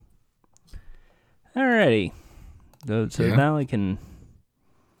Alrighty. So now I can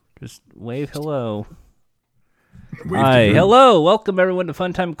just wave hello. Hi, hello. Welcome everyone to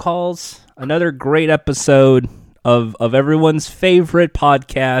Fun Time Calls. Another great episode of everyone's favorite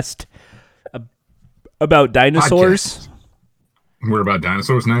podcast about dinosaurs. We're about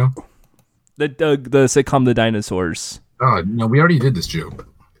dinosaurs now? The sitcom The Dinosaurs. Oh, no, we already did this joke.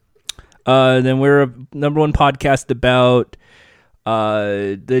 Then we're a number one podcast about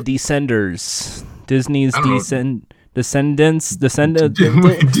the Descenders. Disney's Descendants. The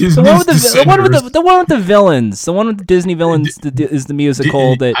one with the villains. The one with the Disney villains is the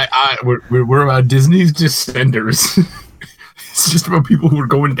musical we're about Disney's Descenders. It's just about people who are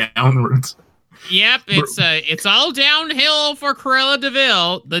going downwards. Yep, it's all downhill for Cruella de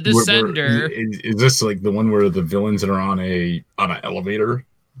Vil, the Descender. Is this like the one where the villains are on an elevator?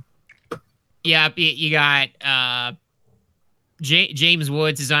 Yep, you got James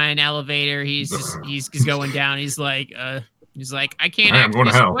Woods is on an elevator. He's going down. He's like, I can't. I'm going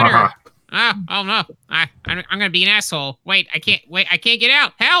to hell. Oh no, I'm gonna be an asshole. Wait, I can't get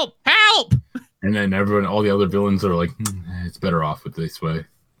out. Help! And then all the other villains are like, it's better off with this way.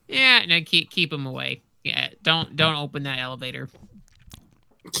 Yeah, no, keep him away. Yeah, don't open that elevator.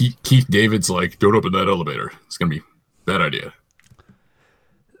 Keith David's like, don't open that elevator. It's gonna be a bad idea.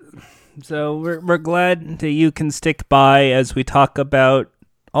 So we're glad that you can stick by as we talk about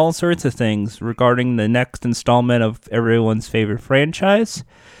all sorts of things regarding the next installment of everyone's favorite franchise.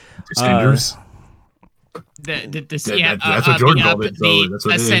 Descenders. That's what Jordan called it. So that's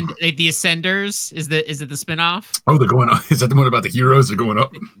what the Ascenders is it the spinoff? Oh, they're going up. Is that the one about the heroes? They're going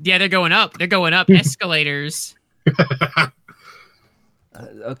up. Yeah, they're going up. They're going up escalators.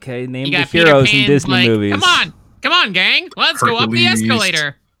 Okay, name the heroes in Disney movies. Come on, gang. Let's go up the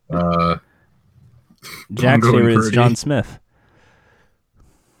escalator. Jack's favorite is John Smith.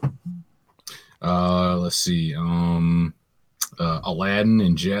 Let's see. Aladdin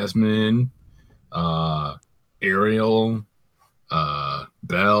and Jasmine. Ariel.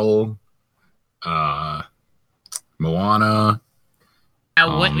 Belle. Moana.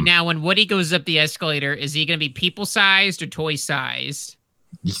 Now, when Woody goes up the escalator, is he going to be people-sized or toy-sized?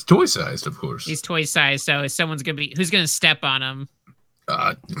 He's toy-sized, of course. He's toy-sized, so who's going to step on him?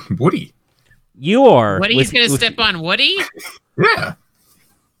 Woody. You are. Woody's going to step on Woody? Yeah.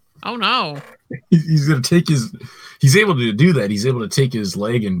 Oh, no. He's going to take he's able to do that. He's able to take his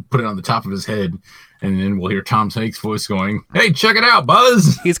leg and put it on the top of his head, and then we'll hear Tom Hanks' voice going, "Hey, check it out,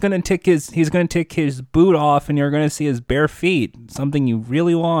 Buzz." He's going to take his boot off, and you're going to see his bare feet. Something you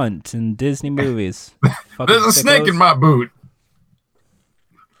really want in Disney movies. There's a snake in my boot.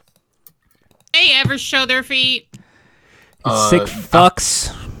 They ever show their feet? Sick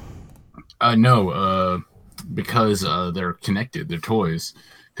fucks. No, because they're connected. They're toys.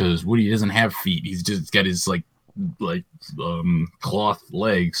 Because Woody doesn't have feet. He's just got his like cloth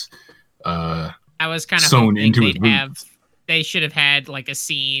legs. I was kind of sewn into his boot. They should have had like a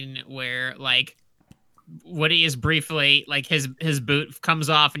scene where like Woody is briefly like his boot comes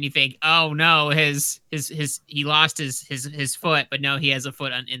off, and you think, oh no, he lost his foot, but no, he has a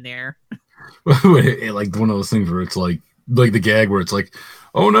foot in there. Like one of those things where it's like the gag where it's like,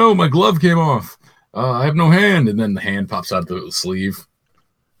 oh no, my glove came off. I have no hand, and then the hand pops out the sleeve.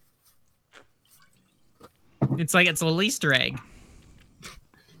 It's like it's a little Easter egg.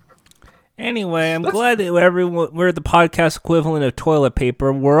 Anyway, I'm glad that we're the podcast equivalent of toilet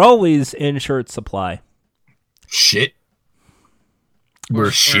paper. We're always in short supply. Shit. We're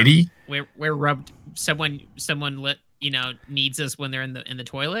shitty. We're rubbed. Someone needs us when they're in the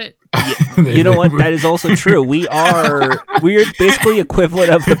toilet. You know what? That is also true. We're basically equivalent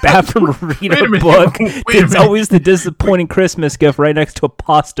of the bathroom reader book. It's always the disappointing Christmas gift right next to a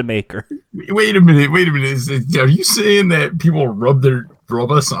pasta maker. Wait a minute. Are you saying that people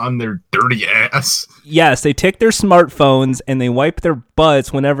rub us on their dirty ass? Yes, they take their smartphones and they wipe their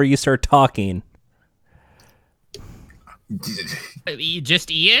butts whenever you start talking.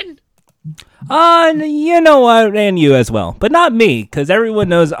 Just Ian? You know what, and you as well, but not me, because everyone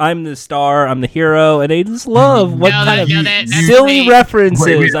knows I'm the star, I'm the hero, and they just love what kind of silly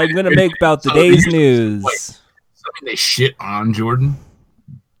references I'm going to make about today's news. Something they shit on Jordan.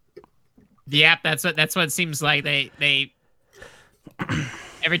 Yeah, that's what it seems like. They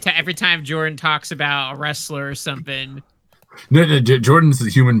every time Jordan talks about a wrestler or something. No, Jordan's the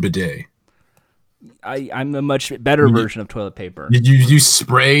human bidet. I'm a much better version of toilet paper. You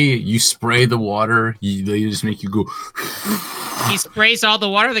spray the water. They just make you go. He sprays all the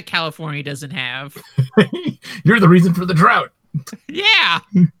water that California doesn't have. You're the reason for the drought. Yeah.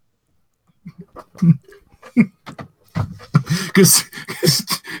 Because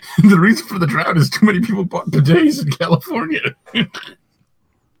The reason for the drought is too many people bought bidets in California.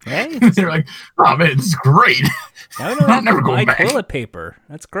 Hey, They're like, oh man, this is great. I don't I'm never have to going buy back. toilet paper.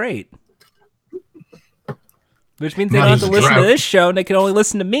 That's great. Which means they Not don't have to easy listen to drought. this show, and they can only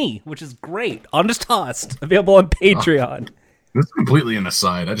listen to me, which is great. Honest Tossed, available on Patreon. This is completely an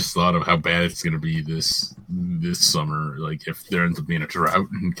aside. I just thought of how bad it's going to be this summer. Like if there ends up being a drought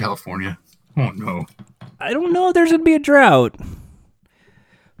in California. Oh no. I don't know if there's going to be a drought.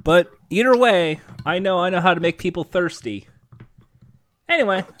 But either way, I know how to make people thirsty.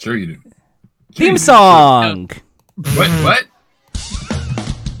 Anyway, Sure you do. theme song. What?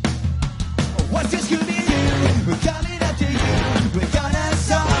 What's this gonna be? We're coming up to you. We're gonna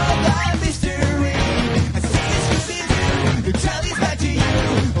solve that mystery. I see it's gonna be tell these back to you.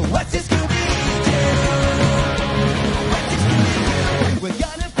 What's this gonna be? What's this gonna be? We're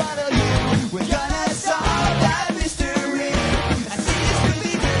gonna follow you. We're gonna solve that mystery. I see it's gonna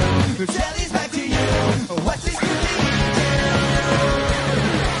be tell these back to you. What's this gonna be?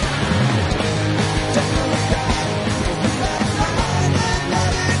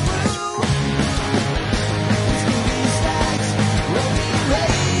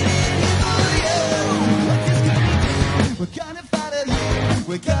 We're gonna follow you.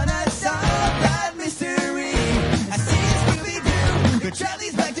 We're gonna solve that mystery. I see it's Scooby-Doo. But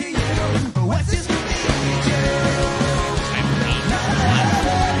Charlie's back to you. What's this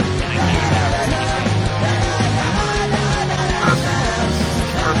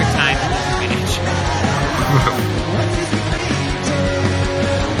Perfect time to finish.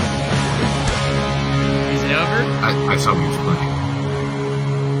 Is it over? I saw what you were playing.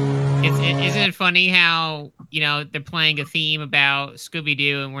 Isn't it funny how they're playing a theme about Scooby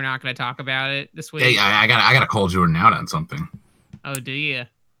Doo and we're not going to talk about it this week? Hey, I gotta call Jordan out on something. Oh, do you?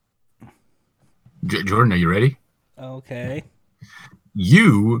 Jordan, are you ready? Okay.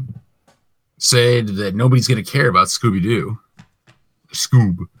 You said that nobody's gonna care about Scooby-Doo.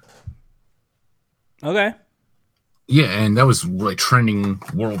 Scoob. Okay. Yeah, and that was like trending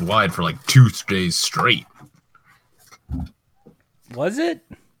worldwide for like 2 days straight. Was it?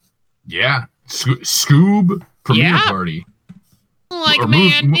 Yeah, Scoob premiere Yeah. party. Like, Or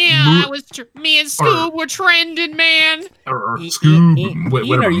man, move- yeah, move- me and Scoob were trending, man. Or Ian, Scoob, Ian,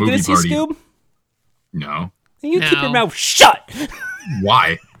 whatever are you movie going to see party. Scoob? No. You keep your No. mouth shut,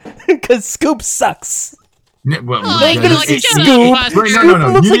 Why? because Scoob sucks. Well, Oh, Ain't you gonna like see shut up, Scoob. Buster. Wait, Scoob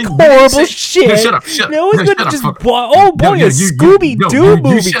no. looks You like didn't horrible say- shit. No, shut up. No one's No, gonna shut up, just fuck. oh boy, No, a you- Scooby no, Doo you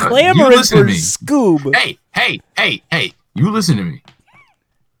movie shut up. You clamoring listen for to me. Scoob. Hey, you listen to me.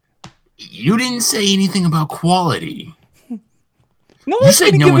 You didn't say anything about quality. No one's said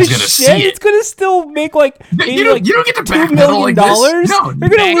gonna no give one's a gonna shit. see it. It's gonna still make like No, maybe you don't- like you don't get to $2 backpedal million. like this. No, They're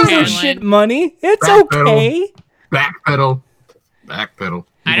gonna lose their backpedal. shit money. It's Backpedal. okay. Backpedal.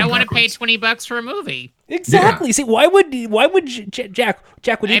 I don't want to pay Backwards. $20 for a movie. Exactly. See, why would Jack?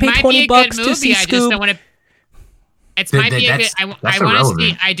 Would you It pay might $20 be a good to movie. see I just don't Scoob? want to. It Th- might th- be a good. that's- I that's want to see.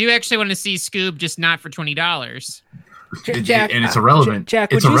 irrelevant. I do actually want to see Scoob, just not for $20. Jack, and it's irrelevant.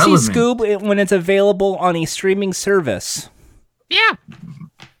 Jack, It's would you irrelevant. see Scoob when it's available on a streaming service? Yeah,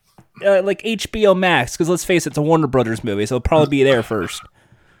 Like HBO Max, because let's face it, it's a Warner Brothers movie, so it'll probably be there first.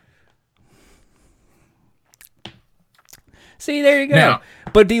 See, there you go. Now-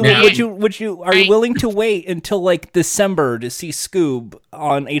 but do you, now- are you willing to wait until like December to see Scoob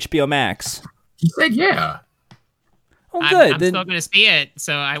on HBO Max? He said, yeah. Oh, I'm good. Then still going to see it.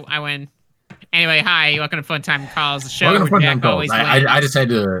 So I win. Anyway, hi, welcome to Fun Time Calls, the show We're gonna where put Jack down calls. always I wins.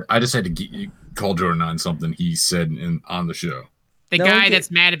 just had to call Jordan on something he said on the show. The No, guy okay.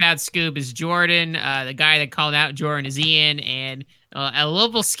 that's mad about Scoob is Jordan. The guy that called out Jordan is Ian, and a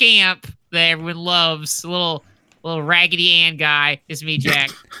little scamp that everyone loves, a little Raggedy Ann guy is me, Jack.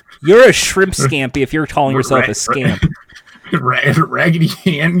 you're a shrimp scampy if you're calling yourself a scamp. Raggedy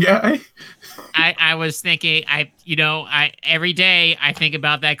hand guy. I was thinking, every day I think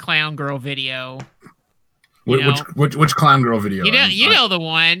about that clown girl video. You Which clown girl video? You know the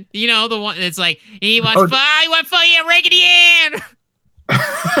one. You know the one that's like he wants fun, yeah, Raggedy Ann.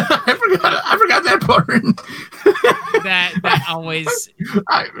 I forgot that part. that always.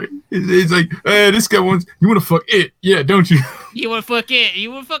 It's like, this guy wants. You want to fuck it? Yeah, don't you? You want to fuck it?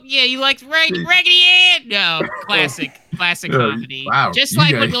 You want to fuck? Yeah, you like Raggedy Ann? No, classic comedy. Wow, Just you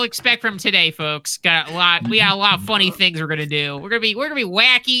like guys- what you'll expect from today, folks. We got a lot of funny things we're gonna do. We're gonna be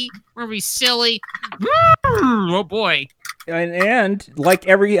wacky. We're gonna be silly. Oh boy. And like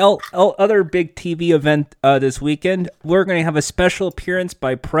every other big TV event this weekend, we're going to have a special appearance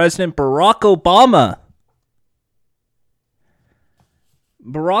by President Barack Obama.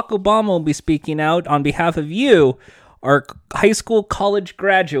 Barack Obama will be speaking out on behalf of you, Our high school, college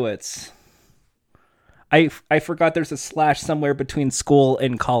graduates. I forgot there's a slash somewhere between school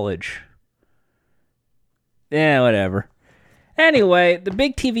and college. Yeah, whatever. Anyway, the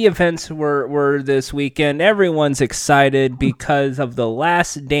big TV events were this weekend. Everyone's excited because of the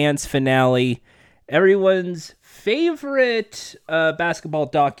Last Dance finale. Everyone's favorite basketball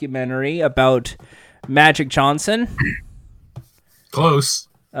documentary about Magic Johnson. Close.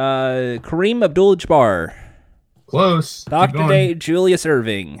 Kareem Abdul-Jabbar. Close. Dr. Day, Julius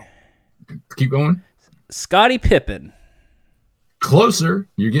Irving. Keep going. Scottie Pippen. Closer.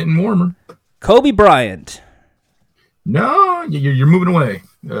 You're getting warmer. Kobe Bryant. No, you're moving away.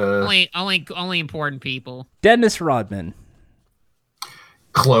 Only important people. Dennis Rodman.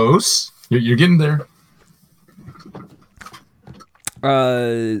 Close. You're getting there.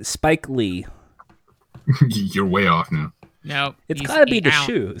 Spike Lee. You're way off now. No, It's got to be the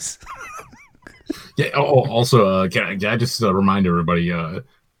shoes. Yeah. Oh, also, can I just remind everybody?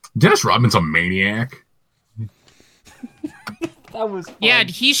 Dennis Rodman's a maniac. That was fun. Yeah,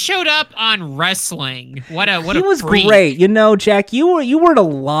 he showed up on wrestling. He He was freak. great. You know, Jack, you weren't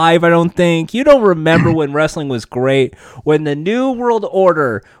alive, I don't think. You don't remember when wrestling was great. When the New World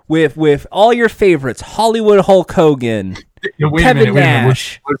Order with all your favorites, Hollywood Hulk Hogan, Kevin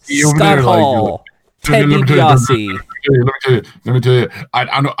Nash, Scott Hall, Ted DiBiase. Let me tell you.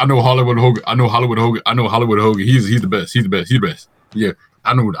 I know Hollywood Hogan. I know Hollywood Hogan. He's the best. He's the best. Yeah,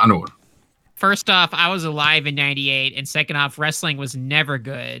 I know it. First off, I was alive in '98, and second off, wrestling was never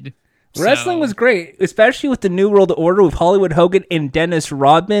good. Wrestling was great, especially with the New World Order with Hollywood Hogan and Dennis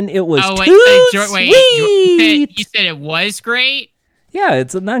Rodman. It was you said it was great? Yeah,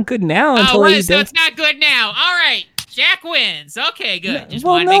 it's not good now until so it's not good now. All right, Jack wins. Okay, good. Just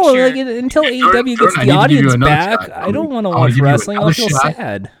well, want to no, make sure. until AEW gets Jordan, the I need to give you audience another back, shot. I don't want to I wanna watch give you wrestling. I'll another feel shot.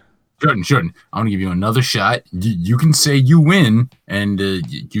 sad. Jordan, I want to give you another shot. You can say you win, and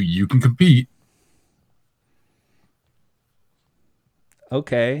you can compete.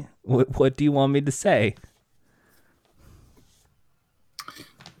 Okay, what do you want me to say?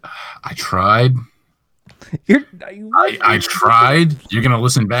 I tried. I tried. You're gonna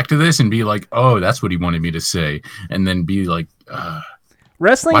listen back to this and be like, "Oh, that's what he wanted me to say," and then be like,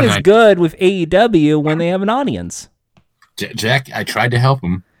 Wrestling is good with AEW when they have an audience. Jack, I tried to help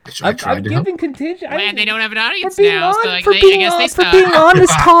him. I'm giving contingent. And they don't have an audience For being now, so I guess they for suck. being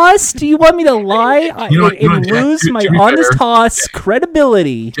honest, Haas. Do you want me to lie and Jack, lose to my be honest fair, Haas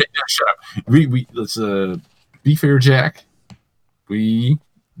credibility? Jack, shut up. We let's be fair, Jack. We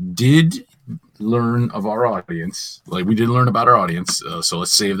did learn of our audience. Like we did learn about our audience. So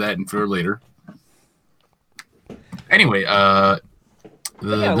let's save that for later. Anyway, Last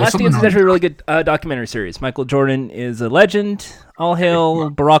Dance is actually a really good documentary series. Michael Jordan is a legend. All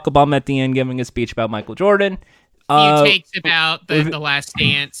hail Barack Obama at the end giving a speech about Michael Jordan. Few takes about the Last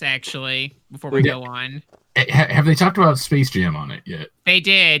Dance, actually, before we go on. Have they talked about Space Jam on it yet? They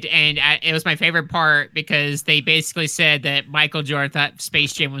did, and it was my favorite part because they basically said that Michael Jordan thought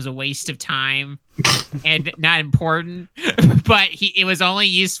Space Jam was a waste of time and not important, but it was only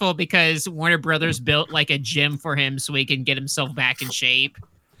useful because Warner Brothers built like a gym for him so he can get himself back in shape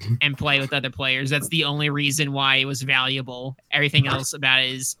and play with other players. That's the only reason why it was valuable. Everything else about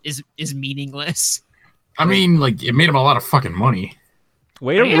it is meaningless. I mean, like it made him a lot of fucking money.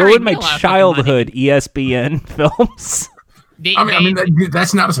 Way to ruin my childhood, ESPN films. I mean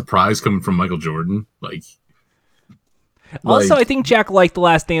that's not a surprise coming from Michael Jordan. Also, I think Jack liked The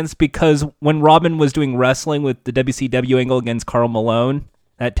Last Dance because when Robin was doing wrestling with the WCW angle against Karl Malone,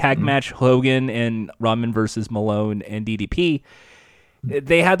 that tag match, Hogan and Rodman versus Malone and DDP,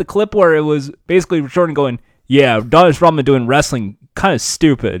 they had the clip where it was basically Jordan going, yeah, Dennis Rodman doing wrestling kind of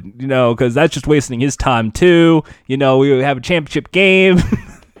stupid, because that's just wasting his time too. We have a championship game.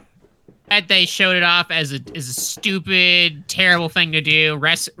 That they showed it off as a stupid, terrible thing to do.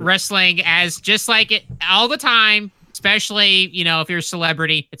 Wrestling as just like it all the time, especially, if you're a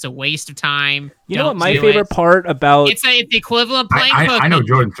celebrity, it's a waste of time. You know what my favorite part about... It's the equivalent playing football. I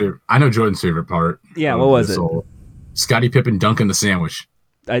know Jordan's favorite part. Yeah, what was it? Scottie Pippen dunking the sandwich.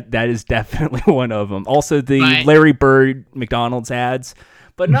 That is definitely one of them. Also, the Larry Bird McDonald's ads.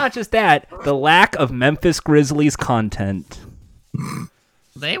 But not just that, the lack of Memphis Grizzlies content.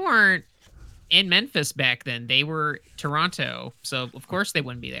 They weren't in Memphis back then. They were Toronto. So, of course, they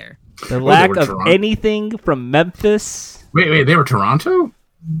wouldn't be there. The lack of anything from Memphis. Wait, they were Toronto?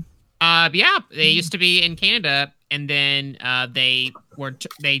 Yeah, they used to be in Canada, and then they went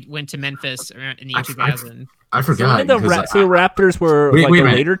to Memphis in the year 2000. I forgot. So the Raptors were a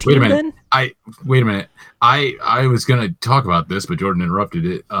later team then? Wait a minute. I was going to talk about this, but Jordan interrupted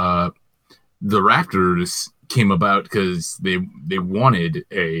it. The Raptors came about because they wanted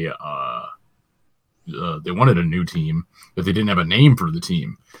they wanted a new team, but they didn't have a name for the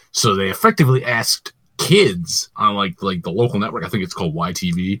team. So they effectively asked kids on like the local network, I think it's called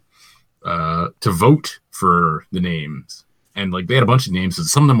YTV, to vote for the names. And like they had a bunch of names, and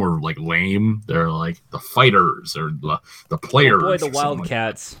some of them were like lame. They're like the Fighters or the Players. Oh boy, the or something like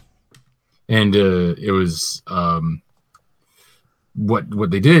Wildcats. that. And it was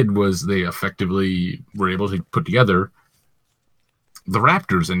what they did was they effectively were able to put together the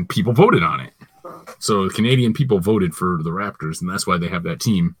Raptors, and people voted on it. So Canadian people voted for the Raptors, and that's why they have that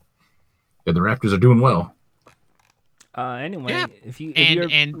team. Yeah, the Raptors are doing well. Anyway, Yeah. if you're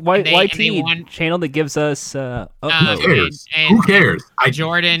and YT they won- channel that gives us Who cares? and- Who cares?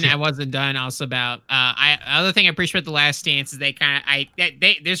 Jordan, I wasn't done. Also about other thing I appreciate about the Last Dance is they kind of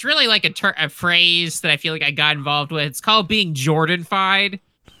there's really like a phrase that I feel like I got involved with. It's called being Jordan-fied,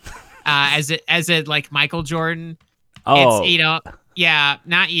 as it like Michael Jordan. oh It's yeah,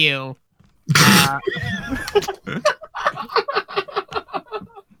 not you.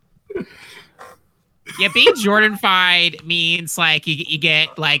 Yeah, being Jordan-fied means like you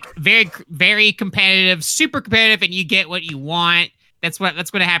get like very very competitive, super competitive, and you get what you want. That's going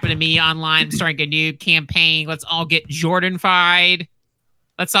to happen to me online. I'm starting a new campaign. Let's all get Jordan-fied.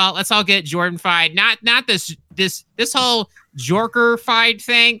 Let's all get Jordan-fied. Not this whole Jorker-fied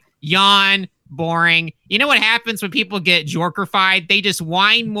thing. Yawn, boring. You know what happens when people get Jorker-fied? They just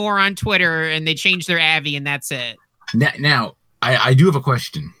whine more on Twitter and they change their Avi, and that's it. Now I do have a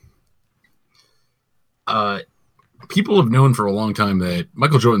question. People have known for a long time that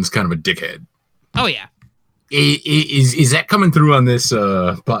Michael Jordan's kind of a dickhead. Oh yeah. Is that coming through on this? It is.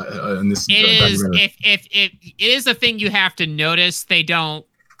 Documentary? If it is a thing you have to notice, they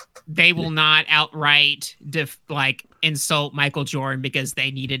will not outright insult Michael Jordan because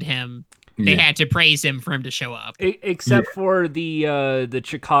they needed him. They had to praise him for him to show up. except for the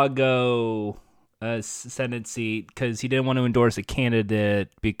Chicago Senate seat, because he didn't want to endorse a candidate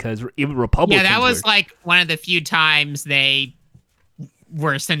because even Republicans. Yeah, that was like one of the few times they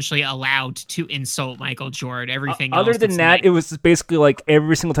were essentially allowed to insult Michael Jordan. Everything other else, than it's that, like, it was basically like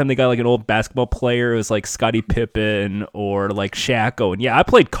every single time they got like an old basketball player, it was like Scottie Pippen or like Shaq. And yeah, I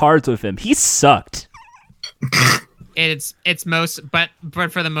played cards with him. He sucked. it's but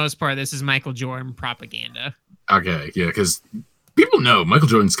for the most part, this is Michael Jordan propaganda. Okay, yeah, because people know Michael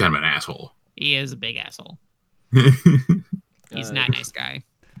Jordan's kind of an asshole. He is a big asshole. He's not a nice guy.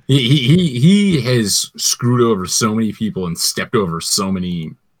 He has screwed over so many people and stepped over so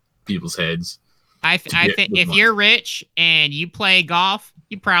many people's heads. I think if you're rich and you play golf,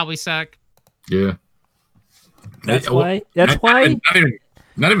 you probably suck. Yeah, That's why.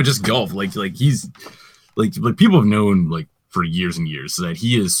 Not even just golf. Like he's like people have known like for years and years that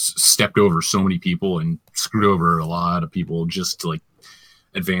he has stepped over so many people and screwed over a lot of people just to like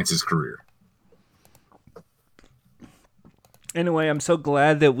advance his career. Anyway, I'm so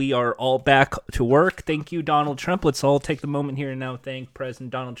glad that we are all back to work. Thank you, Donald Trump. Let's all take the moment here and now thank President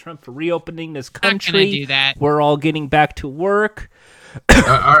Donald Trump for reopening this country. Not gonna do that. We're all getting back to work.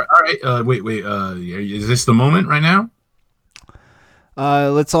 All right. Wait. Is this the moment right now?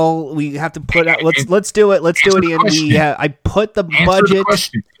 Let's all. We have to put out. Let's do it. Let's do it, Ian. I put the Answer budget. the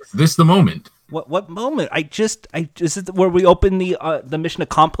question. Is this the moment? What moment? This is where we open the mission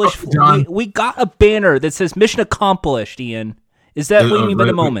accomplished. John. We got a banner that says mission accomplished. Ian, is that what you mean by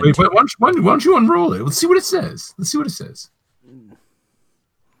the moment? Wait, why don't you unroll it? Let's see what it says.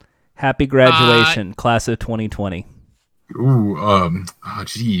 Happy graduation, class of 2020. Ooh,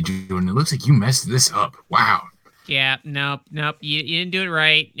 gee, Jordan, it looks like you messed this up. Wow. Yeah, nope. You didn't do it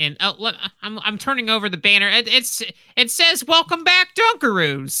right. And oh, look, I'm turning over the banner. It says "Welcome back,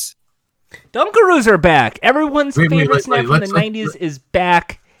 Dunkaroos." Dunkaroos are back. Everyone's favorite snack from the let's- 90s is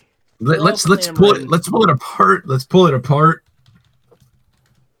back. Let's pull it apart. Let's pull it apart.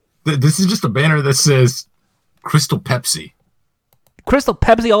 This is just a banner that says Crystal Pepsi. Crystal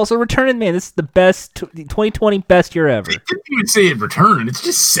Pepsi also returning, man. This is the best 2020 best year ever. It didn't even say it returned. It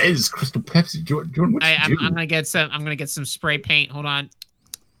just says Crystal Pepsi. Jordan, what you do? I'm gonna get some spray paint. Hold on.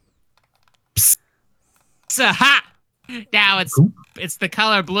 Psst. Ha! Now it's the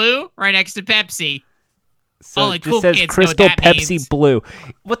color blue right next to Pepsi. So Only it just cool says kids know Crystal what that Pepsi means. Blue.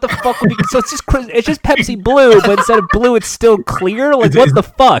 What the fuck? So it's just Pepsi Blue, but instead of blue, it's still clear. Like what the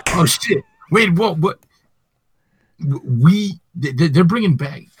fuck? Oh shit! Wait, what? They're bringing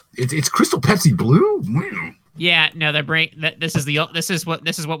back. It's Crystal Pepsi Blue. Wow. Yeah, no, this is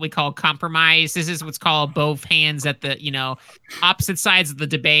what we call compromise. This is what's called both hands at the opposite sides of the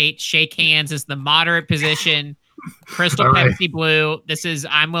debate. Shake hands is the moderate position. Crystal All right. Pepsi Blue.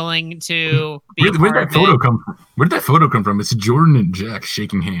 I'm willing to be Where, a where'd part that of photo it. come from? Where did that photo come from? It's Jordan and Jack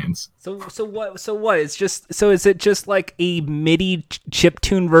shaking hands. So what? It's just is it just like a MIDI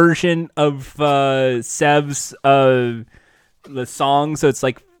chiptune version of Sev's the song? So it's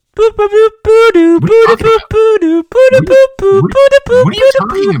like What are you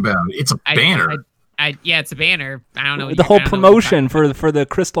talking about? It's a banner. Yeah, it's a banner. I don't know the whole promotion for the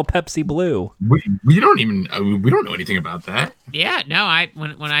Crystal Pepsi Blue. We don't even we don't know anything about that. Yeah, no.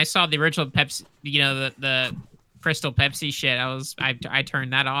 When I saw the original Pepsi, the Crystal Pepsi shit, I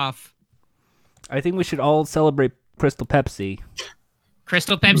turned that off. I think we should all celebrate Crystal Pepsi.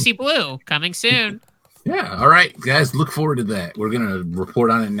 Crystal Pepsi Blue coming soon. Yeah, all right, guys, look forward to that. We're gonna report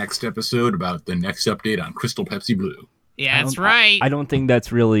on it next episode about the next update on Crystal Pepsi Blue. Yeah, that's right. I don't think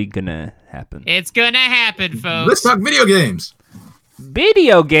that's really gonna happen. It's gonna happen, folks. Let's talk video games.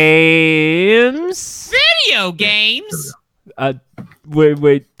 Video games. Video games.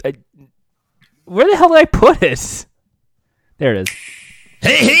 Wait. Where the hell did I put it? There it is.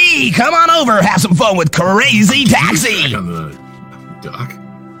 Hey, come on over, have some fun with Crazy Taxi. Back on the dock.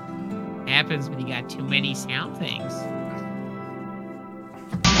 Happens when you got too many sound things.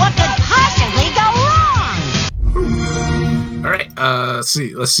 What could possibly go wrong? All right, let's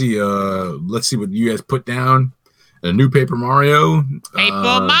see what you guys put down. A new Paper Mario.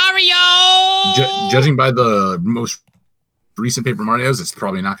 Paper Mario. Judging by the most recent Paper Marios, it's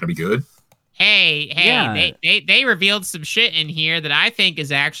probably not going to be good. Hey, Yeah. they revealed some shit in here that I think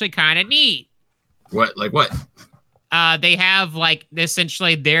is actually kind of neat. What? Like what? They have like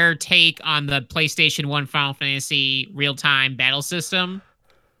essentially their take on the PlayStation 1 Final Fantasy real-time battle system.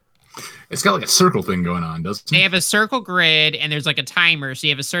 It's got like a circle thing going on, doesn't They it? have a circle grid and there's like a timer, so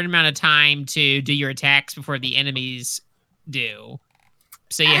you have a certain amount of time to do your attacks before the enemies do.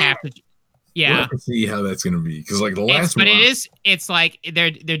 So you have to, We'll yeah. have to see how that's going to be because like the last one. It's like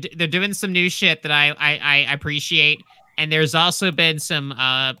they're doing some new shit that I appreciate, and there's also been some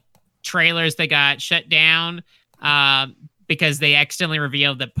trailers that got shut down because they accidentally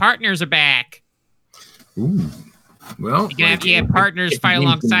revealed that partners are back. Ooh. Well, You have partners if the fight game's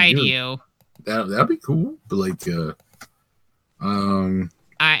gonna be alongside good, you. That'd be cool. But like,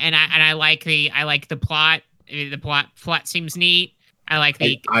 I like the plot. The plot seems neat. I like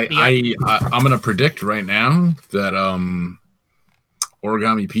I'm gonna predict right now that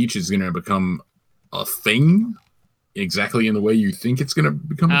Origami Peach is gonna become a thing exactly in the way you think it's gonna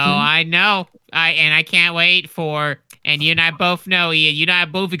become a thing. I know. I can't wait for, and you and I both know, Ian, you and I are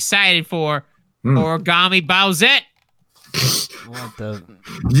both excited for Origami Bowsette. What the?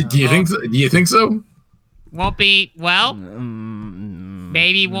 Do you think so? Do you think so? Won't be, well,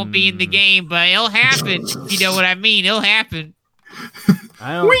 maybe it won't be in the game, but it'll happen. If you know what I mean. It'll happen.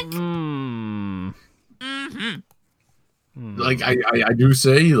 I don't. Like I do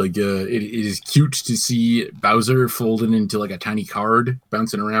say, like it is cute to see Bowser folded into like a tiny card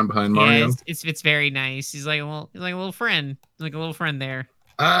bouncing around behind Mario. Yeah, it's very nice. He's like a little friend. Like a little friend there.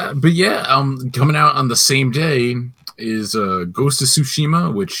 But yeah, coming out on the same day is Ghost of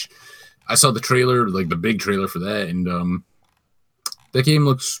Tsushima, which I saw the trailer, like the big trailer for that, and that game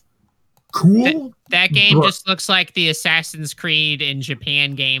looks cool. That game But- just looks like the Assassin's Creed in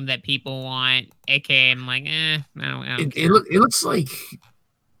Japan game that people want. AKA, I'm like, I don't care. It looks like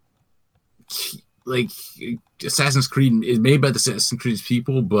Assassin's Creed is made by the Assassin's Creed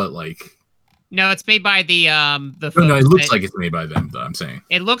people, but like No, it's made by the no, it folks looks that- like it's made by them. Though I'm saying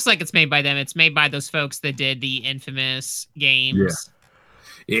It looks like it's made by them. It's made by those folks that did the infamous games.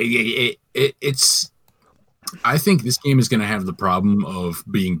 it's. I think this game is going to have the problem of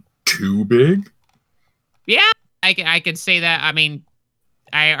being too big. Yeah, I could say that. I mean,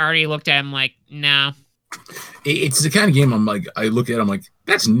 I already looked at him like, no. It's the kind of game I look at, I'm like,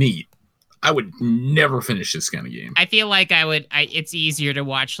 that's neat. I would never finish this kind of game. I feel like it's easier to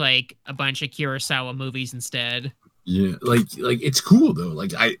watch like a bunch of Kurosawa movies instead. Yeah, like it's cool though.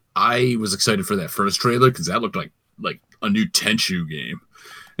 Like I was excited for that first trailer because that looked like a new Tenchu game,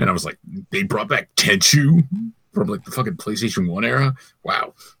 and I was like, they brought back Tenchu from like the fucking PlayStation 1 era.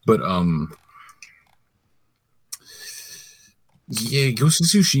 Wow. But yeah, Ghost of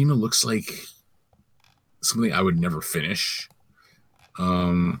Tsushima looks like something I would never finish.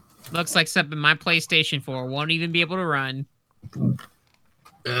 Looks like something my PlayStation 4 won't even be able to run.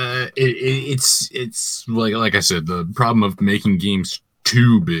 It's like I said, the problem of making games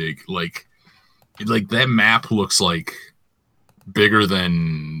too big. Like that map looks like bigger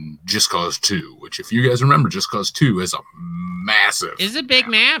than Just Cause 2, which if you guys remember, Just Cause 2 is a massive. It's a big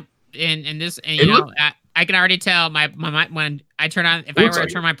map, and this, and It you know, look- I can already tell my when I turn on, if I were to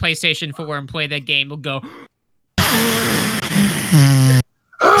turn my PlayStation 4 and play that game, it'll go.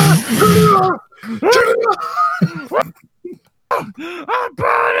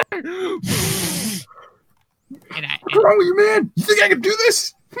 What's wrong with you, man? You think I can do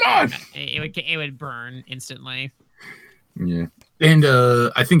this? Come on. it would burn instantly. Yeah. And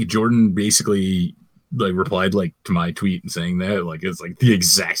I think Jordan basically like replied like to my tweet and saying that like it's like the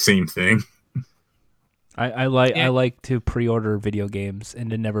exact same thing. I like to pre-order video games and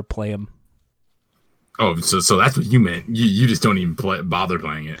to never play them. Oh, so that's what you meant. You just don't even bother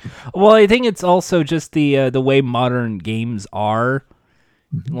playing it. Well, I think it's also just the way modern games are.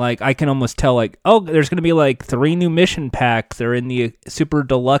 Like, I can almost tell, like, oh, there's going to be, like, 3 new mission packs. They're in the Super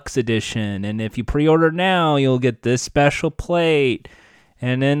Deluxe Edition. And if you pre-order now, you'll get this special plate.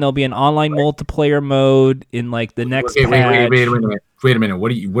 And then there'll be an online multiplayer mode in, like, the next patch. Wait a minute.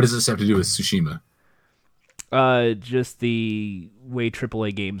 What does this have to do with Tsushima? Just the way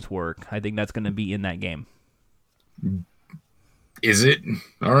AAA games work. I think that's going to be in that game. Is it?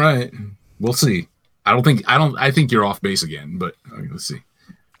 All right. We'll see. I think you're off base again, but okay, let's see.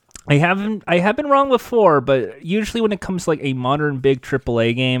 I have been wrong before, but usually when it comes to like a modern big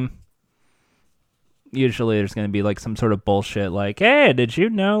AAA game, usually there's going to be like some sort of bullshit like, hey, did you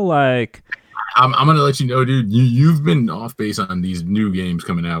know, like... I'm going to let you know, dude, you've been off base on these new games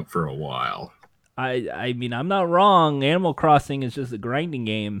coming out for a while. I mean, I'm not wrong. Animal Crossing is just a grinding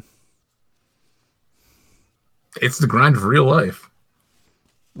game. It's the grind of real life.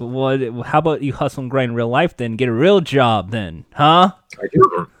 What? How about you hustle and grind in real life then? Get a real job then, huh? I do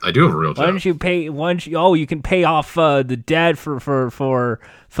have a real job. Why don't you pay? You can pay off the debt for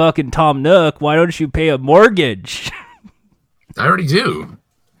fucking Tom Nook. Why don't you pay a mortgage? I already do.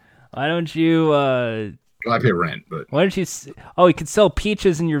 Why don't you? Well, I pay rent, but why don't you? Oh, you can sell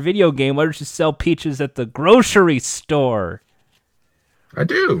peaches in your video game. Why don't you sell peaches at the grocery store? I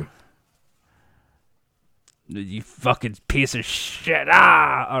do. You fucking piece of shit.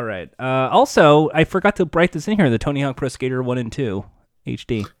 All right. Also, I forgot to write this in here. The Tony Hawk Pro Skater 1 and 2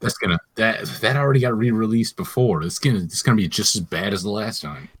 HD. That already got re-released before. It's gonna be just as bad as the last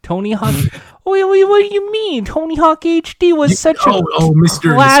time. Tony Hawk. Wait, what do you mean? Tony Hawk HD was such a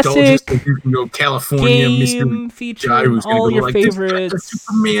Mr. classic California game Mr. featuring all your favorites. The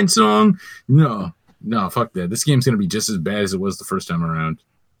Superman song. No, fuck that. This game's gonna be just as bad as it was the first time around.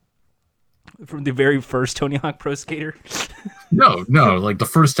 From the very first Tony Hawk Pro Skater? No, like the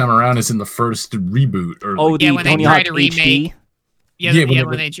first time around is in the first reboot. Or the Tony Hawk HD?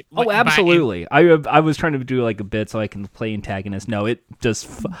 Oh, absolutely. I was trying to do like a bit so I can play antagonist. No, it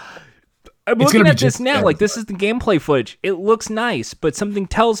just... I'm looking at this now, like this is the gameplay footage. It looks nice, but something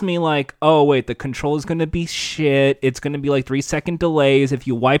tells me like, oh wait, the control is gonna be shit. It's gonna be like 3-second delays. If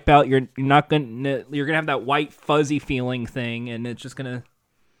you wipe out, you're gonna have that white fuzzy feeling thing, and it's just gonna...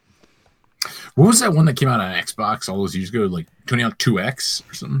 What was that one that came out on Xbox all those years ago? Like Tony Hawk 2X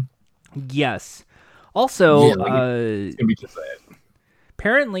or something? Yes. Also, it's gonna be just that.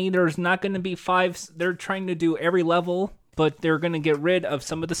 Apparently, there's not going to be 5. They're trying to do every level, but they're going to get rid of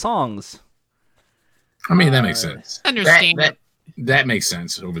some of the songs. I mean, that makes sense. Understand that makes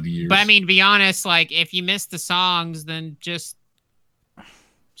sense over the years. But I mean, to be honest, like if you miss the songs, then just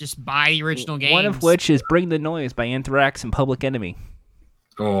buy the original games. One of which is "Bring the Noise" by Anthrax and Public Enemy.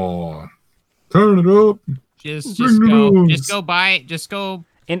 Oh, turn it up! Just go buy it. Just go.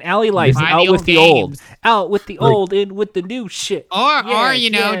 And Alley Life, out with the old, out with the old, in with the new shit. Or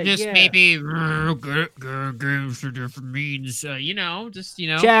maybe games for different means.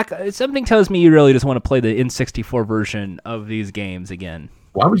 Jack, something tells me you really just want to play the N64 version of these games again.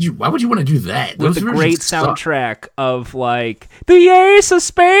 Why would you want to do that? With a great soundtrack of like the Ace of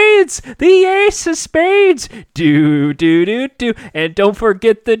Spades, do do do do, and don't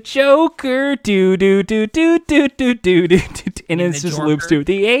forget the Joker, do do do do do do do do, and it's just loops too.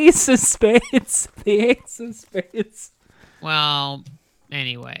 The Ace of Spades, the Ace of Spades. Well,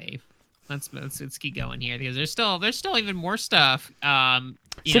 anyway, let's keep going here because there's still even more stuff.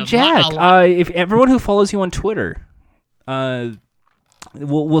 Jack, if everyone who follows you on Twitter,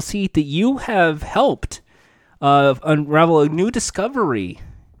 we'll see that you have helped unravel a new discovery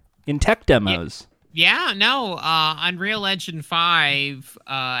in tech demos. Unreal Engine 5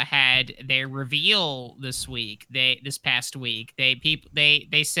 had their reveal this past week.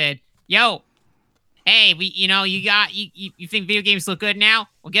 They said, "Yo, hey, you think video games look good now?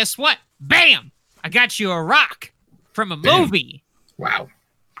 Well, guess what? Bam! I got you a rock from a movie." Wow.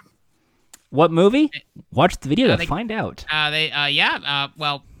 What movie? Watch the video to find out. I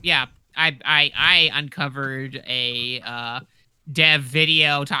uncovered a dev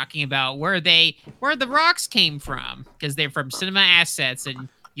video talking about where the rocks came from because they're from Cinema Assets, and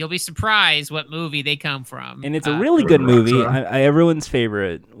you'll be surprised what movie they come from. And it's a really good movie. Rockstar. everyone's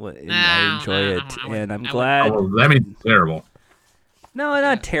favorite. And No, I enjoy no, it, I wouldn't- and I'm I glad. Oh, that means it's terrible. No,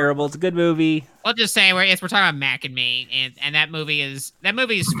 not terrible. It's a good movie. I'll just say we're talking about Mac and Me, and that movie is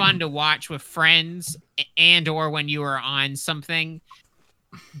fun to watch with friends and or when you are on something,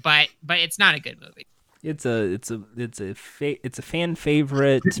 but it's not a good movie. It's a fan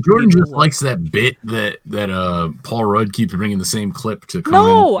favorite. Jordan People just likes that bit that Paul Rudd keeps bringing the same clip to come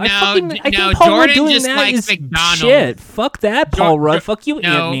No, in. I think no, Paul Rudd Jordan doing just that likes is McDonald's. shit. Fuck that, Paul Rudd. Fuck you,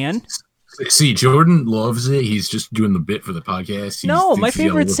 no. Ant-Man. See, Jordan loves it. He's just doing the bit for the podcast. No, my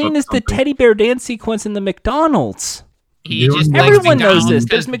favorite scene is the teddy bear dance sequence in the McDonald's. He just likes Everyone knows McDonald's this.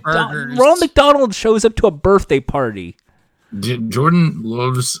 There's 'cause burgers. Ronald McDonald shows up to a birthday party. Jordan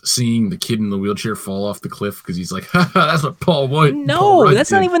loves seeing the kid in the wheelchair fall off the cliff because he's like, that's what Paul Rudd. No,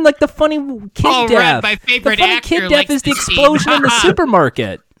 that's not even like the funny kid Paul Rudd, death. my favorite the funny actor, kid death likes is the the scene. explosion in the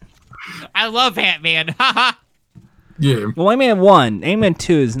supermarket. I love Ant-Man. Haha. Yeah. Well, Ant-Man 1. Ant-Man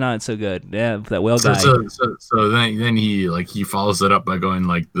 2 is not so good. Yeah, that whale guy. So then he follows that up by going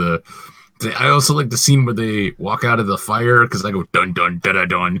like I also like the scene where they walk out of the fire because I go dun dun da da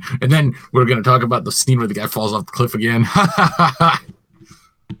dun, and then we're gonna talk about the scene where the guy falls off the cliff again.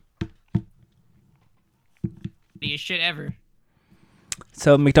 Biggest shit ever.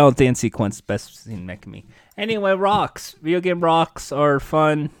 So McDonald's dance sequence, best scene Mac and Me. Anyway, rocks. Video game rocks are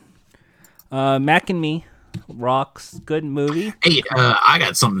fun. Mac and Me rocks. Good movie. Hey, I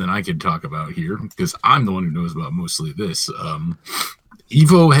got something I could talk about here because I'm the one who knows about mostly this.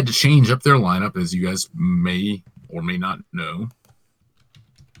 Evo had to change up their lineup, as you guys may or may not know,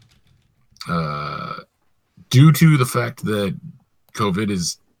 due to the fact that COVID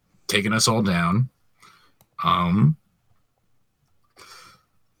is taking us all down.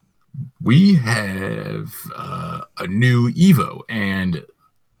 We have a new Evo, and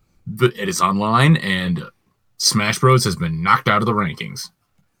it is online, and Smash Bros. Has been knocked out of the rankings.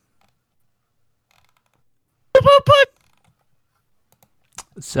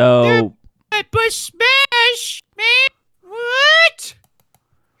 So But Smash, man, what?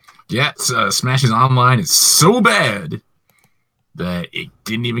 Yeah, Smash's online is so bad that it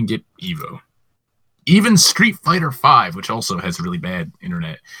didn't even get Evo. Even Street Fighter V, which also has really bad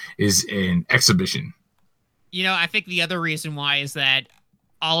internet, is an exhibition. You know, I think the other reason why is that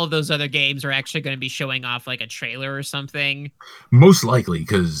all of those other games are actually going to be showing off like a trailer or something. Most likely,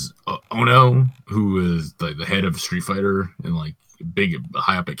 because Ono, who is the head of Street Fighter and like big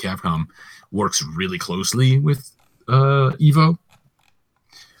high up at Capcom, works really closely with Evo.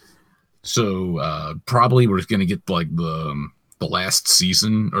 So probably we're going to get like the last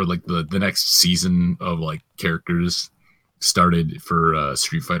season or like the next season of like characters started for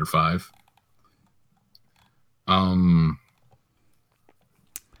Street Fighter V.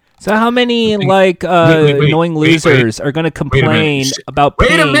 So how many wait, annoying wait, losers are going to complain about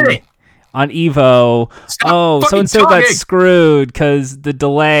Wait a ping minute. on Evo? Stop So and so fucking got talking. screwed because the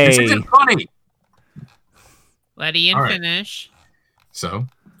delay. This isn't funny. Let Ian All right. finish. So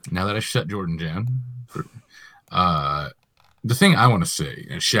now that I shut Jordan down, the thing I want to say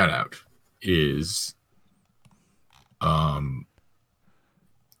and shout out is, I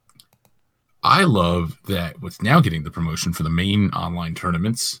love that what's now getting the promotion for the main online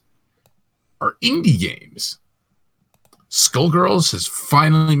tournaments are indie games. Skullgirls has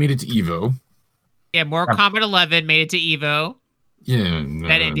finally made it to Evo. Yeah, Mortal Kombat 11 made it to Evo. Yeah,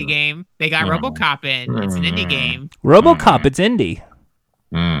 That indie game. They got RoboCop in. It's an indie game. RoboCop, it's indie.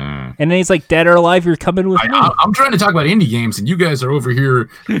 And then he's like, "Dead or alive, you're coming with me." I'm trying to talk about indie games, and you guys are over here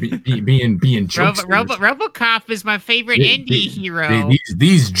being jokes. RoboCop is my favorite indie hero.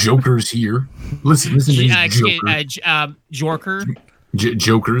 These jokers here. Listen to these jokers. Jorker.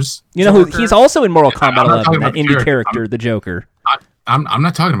 Jokers. You know who? Joker. He's also in Mortal I'm Kombat not 11. talking That about indie character. character, the Joker. I'm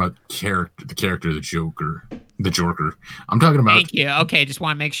not talking about the character, the Joker. I'm talking about. Thank you. Okay, just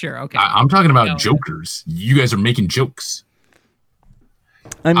want to make sure. Okay. I'm talking about No. jokers. You guys are making jokes.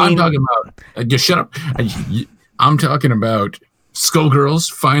 I I'm mean, talking about. Just shut up. I'm talking about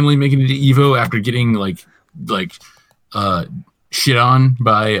Skullgirls finally making it to Evo after getting like shit on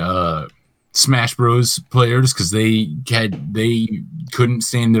by Smash Bros players because they couldn't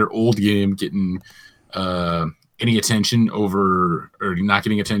stand their old game getting any attention over or not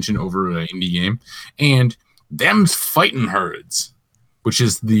getting attention over an indie game, and them's Fighting Herds, which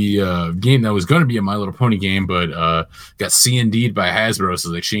is the game that was going to be a My Little Pony game, but got C&D'd by Hasbro, so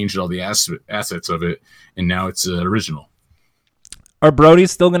they changed all the assets of it, and now it's original. are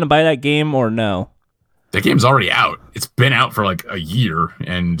Brody's still going to buy that game or no? That game's already out. It's been out for like a year,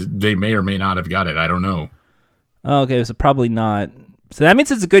 and they may or may not have got it. I don't know. Oh, okay, so probably not So that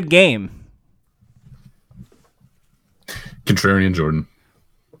means it's a good game. Contrarian Jordan.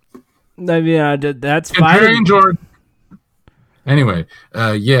 I mean, that's Contrarian fine. Jordan. Anyway,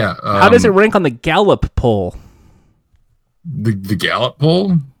 yeah. How does it rank on the Gallup poll? The Gallup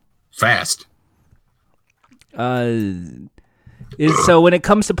poll? Fast. So when it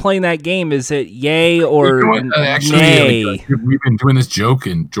comes to playing that game, is it yay or nay? We've been doing this joke,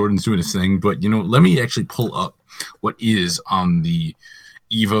 and Jordan's doing his thing, but let me actually pull up what is on the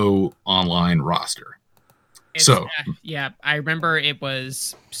Evo Online roster. Yeah, I remember it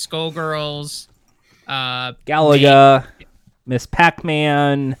was Skullgirls, Galaga, Miss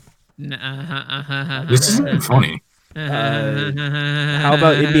Pac-Man. This isn't funny. How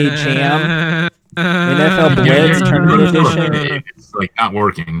about NBA Jam? NFL Blitz Tournament Edition. It's like not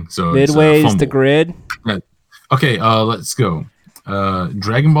working. So Midway's the grid. Okay, let's go.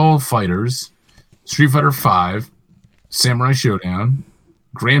 Dragon Ball Fighters, Street Fighter V, Samurai Showdown,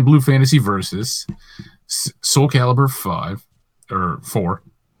 Grand Blue Fantasy Versus, Soul Calibur 5 or 4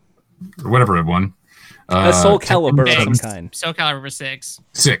 or whatever it won. A Soul Calibur of some kind. Soul Calibur 6.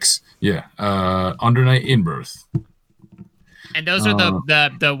 6, yeah. Under Night in Birth. And those are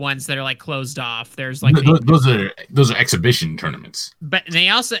the ones that are like closed off. There's like those are exhibition tournaments. But they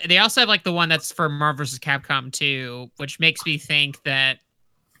also have like the one that's for Marvel vs. Capcom 2, which makes me think that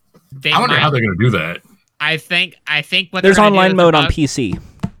I wonder how they're going to do that. I think what there's they're gonna online do mode on PC.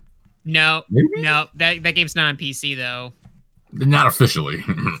 No, that game's not on PC though. Not officially.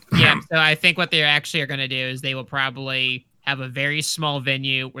 Yeah, so I think what they actually are going to do is they will probably have a very small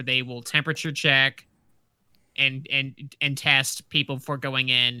venue where they will temperature check and test people before going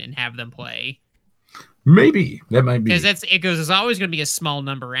in and have them play. Maybe that might be because it's always going to be a small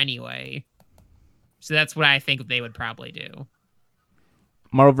number anyway. So that's what I think they would probably do.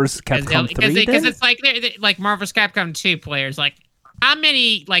 Marvel vs. Capcom 3 because it's like Marvel vs. Capcom 2 players. Like, how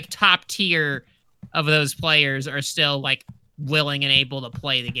many like top tier of those players are still like willing and able to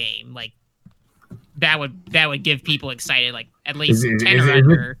play the game? Like that would give people excited. Like at least 10 or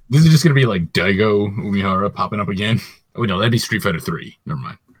under. This is just gonna be like Daigo Umihara popping up again. Oh no, that'd be Street Fighter 3. Never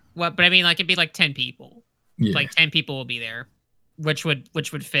mind. What? But I mean, like it'd be like 10 people. Yeah. Like 10 people will be there, which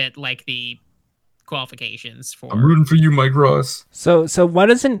would fit like the qualifications for. I'm rooting for you, Mike Ross. So why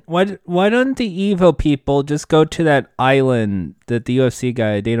don't the Evo people just go to that island that the UFC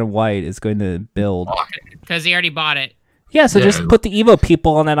guy Dana White is going to build? Because he already bought it. Yeah, so just put the Evo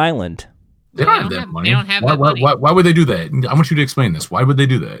people on that island. They don't have that money. They don't have that money. Why would they do that? I want you to explain this. Why would they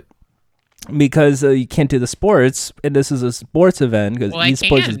do that? Because you can't do the sports, and this is a sports event because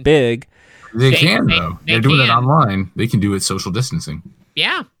esports is big. They can though. They're doing it online. They can do it social distancing.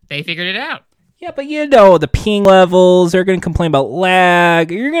 Yeah, they figured it out. Yeah, but the ping levels, they're going to complain about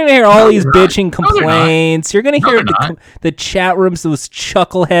lag. You're going to hear all these bitching complaints. You're going to hear the chat rooms, those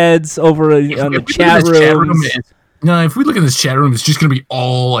chuckleheads over on the chat rooms. No, if we look at this chat room, it's just going to be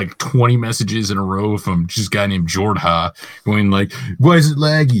all like 20 messages in a row from just a guy named Jordha going like, why is it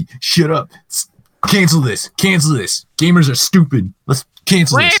laggy? Shut up. Cancel this. Gamers are stupid. Let's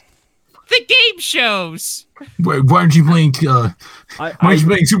cancel this. The game shows. Why aren't you playing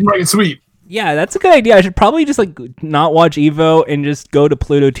Super Market Sweep? Yeah, that's a good idea. I should probably just like not watch Evo and just go to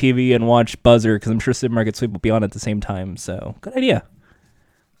Pluto TV and watch Buzzer because I'm sure Supermarket Sweep will be on at the same time. So good idea.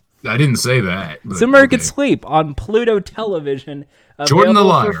 I didn't say that. Supermarket Sweep on Pluto Television, Jordan the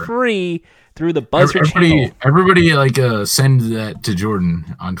Liar, for free through the Buzzer channel. Everybody send that to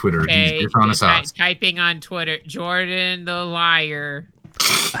Jordan on Twitter. Okay, He's on his house. Typing on Twitter, Jordan the Liar.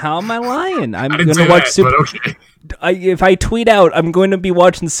 How am I lying? I'm going to watch if I tweet out, I'm going to be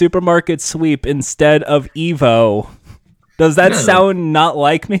watching Supermarket Sweep instead of Evo. Does that sound not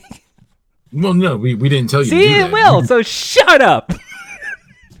like me? Well, no, we didn't tell you. See, to do it will. So shut up.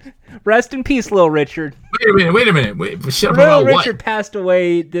 Rest in peace, Little Richard. Wait a minute. Shut up about Little Richard passed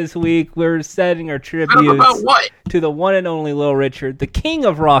away this week. We're setting our tributes to the one and only Little Richard, the king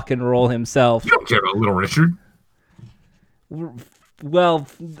of rock and roll himself. You don't care about Little Richard. Well,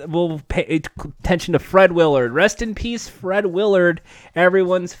 we'll pay attention to Fred Willard. Rest in peace, Fred Willard,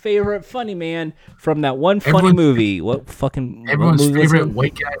 everyone's favorite funny man from that one funny movie. Everyone's favorite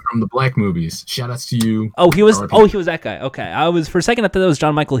white guy from the black movies. Shout outs to you. Oh, he was that guy. Okay. For a second I thought that was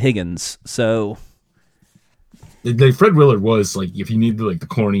John Michael Higgins. So Fred Willard was like, if you need the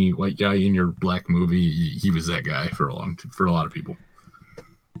corny white guy in your black movie, he was that guy for a lot of people.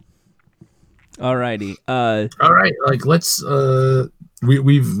 Alrighty. All right. Let's.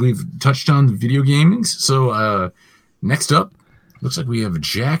 We've touched on the video gaming. So next up, looks like we have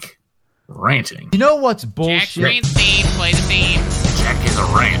Jack ranting. You know what's bullshit? Jack rant theme. Play the theme. Jack is a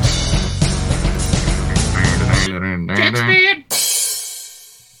rant. Jack's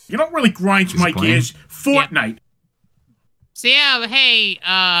know what really grinds my Disappointing. gears? Fortnite. So yeah, hey,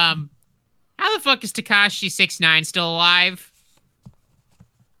 how the fuck is Tekashi 6ix9ine still alive?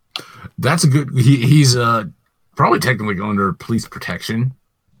 That's a good. He's probably technically under police protection.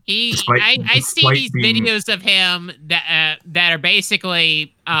 I see despite these being- videos of him that are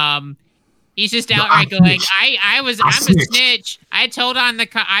basically he's just No, outright I'm going, snitch. I'm a snitch. snitch. I told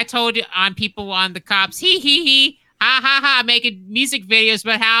on people on the cops, he ha ha ha, making music videos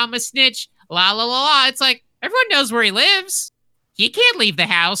about how I'm a snitch, la la la la. It's like everyone knows where he lives. He can't leave the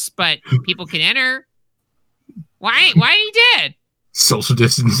house, but people can enter. Why ain't he dead? Social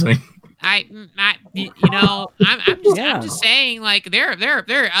distancing. I'm just saying, like there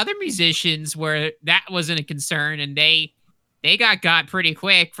are other musicians where that wasn't a concern, and they got pretty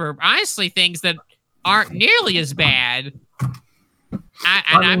quick for honestly things that aren't nearly as bad.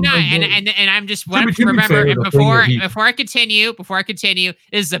 I'm just To be remember fair, and the thing that before I continue,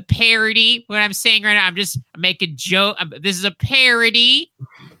 this is a parody. What I'm saying right now, I'm making joke. This is a parody.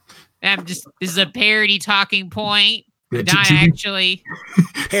 This is a parody talking point. Yeah, Not actually.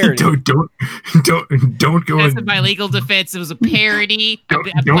 Parody. Don't go. That's And, my legal defense. It was a parody. I'm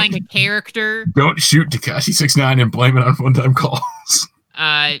playing a character. don't shoot Tekashi 6ix9ine and blame it on one-time calls.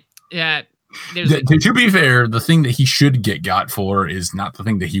 Yeah. To be fair, the thing that he should get got for is not the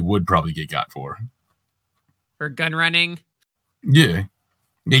thing that he would probably get got for. For gun running. Yeah,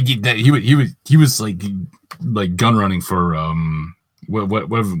 he was like gun running for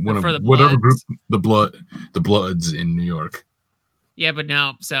whatever group, the Bloods in New York. Yeah, but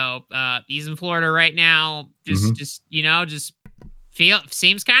no. So he's in Florida right now. Just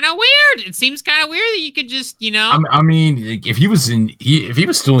seems kind of weird. It seems kind of weird that you could just I mean, like, if he was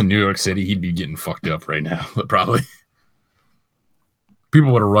still in New York City, he'd be getting fucked up right now. But probably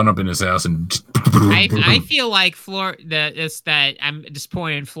people would have run up in his house and. I feel like Florida. It's that I'm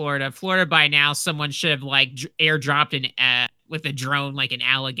disappointed in Florida. Florida by now, someone should have like airdropped with a drone like an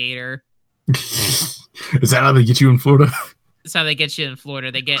alligator. Is that how they get you in Florida? That's how they get you in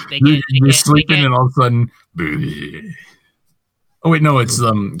Florida. You're sleeping and all of a sudden. Oh wait, no, it's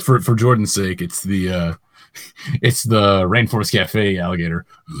for Jordan's sake, it's the Rainforest Cafe alligator.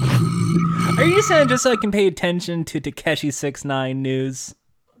 Are you saying just so I can pay attention to Tekashi 6ix9ine news?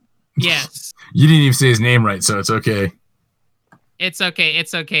 Yes. You didn't even say his name right, so it's okay. It's okay.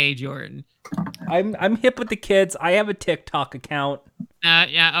 It's okay, Jordan. I'm hip with the kids. I have a TikTok account.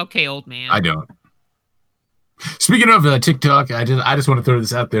 Yeah. Okay, old man. I don't. Speaking of TikTok, I just want to throw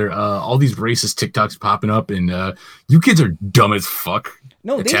this out there. All these racist TikToks popping up, and you kids are dumb as fuck.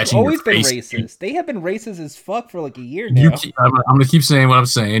 No, they've attaching your always been face- racist. They have been racist as fuck for like a year now. I'm gonna keep saying what I'm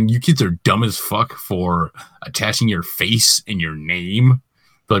saying. You kids are dumb as fuck for attaching your face and your name,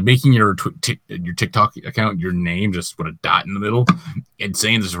 like making your TikTok account your name just with a dot in the middle, and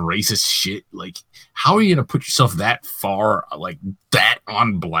saying this racist shit. Like, how are you gonna put yourself that far, like that,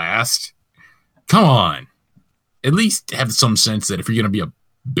 on blast? Come on. At least have some sense that if you're gonna be a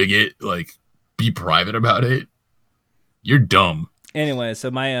bigot, like, be private about it. You're dumb. Anyway, so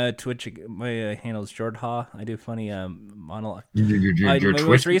my Twitch handle is Jordha. I do funny monologue. Your My Twitch.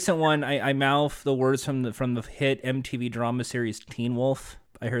 most recent one, I mouth the words from the hit MTV drama series Teen Wolf.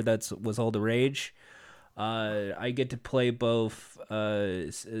 I heard that was all the rage. I get to play both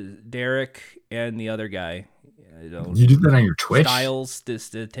Derek and the other guy. You did that on your Twitch? Styles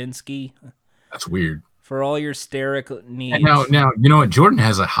Statinsky. That's weird. For all your steric needs. And now, you know what? Jordan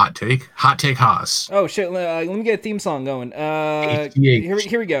has a hot take. Hot take Haas. Oh shit! Let me get a theme song going. HTH.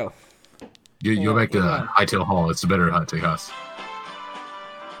 Here we go. You go back to hang on. Hightail Hall. It's a better hot take Haas.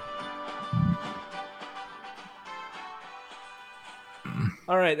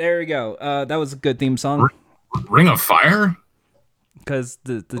 All right, there we go. That was a good theme song Ring of Fire? because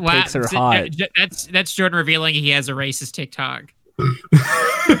the Wow, takes are hot. That's Jordan revealing he has a racist TikTok.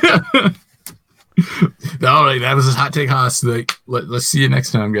 All right, that was his hot take Haas. Like, let's see you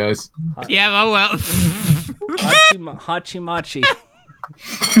next time, guys. Yeah. Oh well. Hachimachi.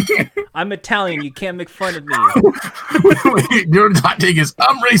 I'm Italian. You can't make fun of me. Wait, Jordan's hot take is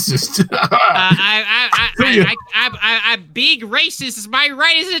I'm racist. I'm being racist is my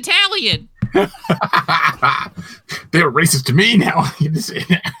right as an Italian. They were racist to me now. I get to say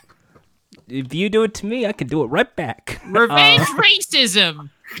that. If you do it to me, I can do it right back. Revenge racism.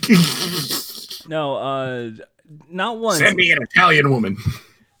 No, not once. Send me an Italian woman.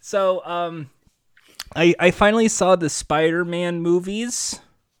 So, I finally saw the Spider-Man movies.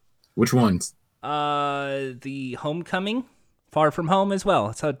 Which ones? The Homecoming, Far From Home as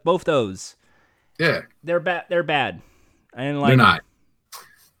well. So both those. Yeah, They're bad. They're bad. I didn't like they're them. not.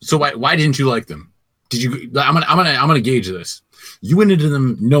 So why didn't you like them? Did you? I'm gonna gauge this. you went into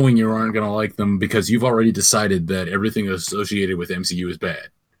them knowing you aren't going to like them because you've already decided that everything associated with MCU is bad.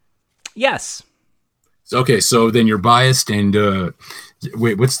 Yes. Okay, so then you're biased and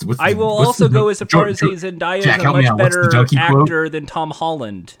wait, what's I will also go as far as say Zendaya is a much better actor than Tom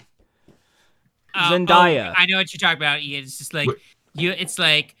Holland. Zendaya. I know what you're talking about, Ian. It's just like you. It's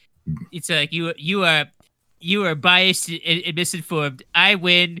like you are biased and misinformed. I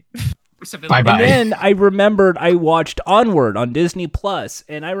win. Bye bye. And then I remembered I watched Onward on Disney Plus,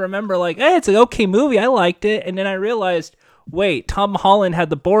 and I remember like, hey, it's an okay movie. I liked it, and then I realized, wait, Tom Holland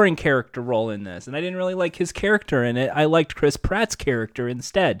had the boring character role in this, and I didn't really like his character in it. I liked Chris Pratt's character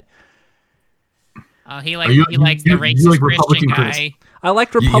instead. He likes the racist Christian guy. I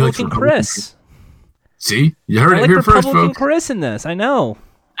liked Republican Chris. See, you heard it here first, folks. Republican Chris in this. I know.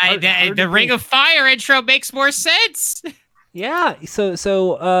 The Ring of Fire intro makes more sense. Yeah, so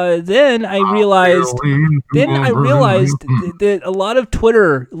then I realized that a lot of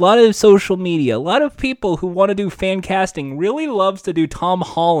Twitter, a lot of social media, a lot of people who want to do fan casting really loves to do Tom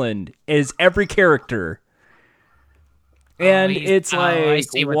Holland as every character. And it's like,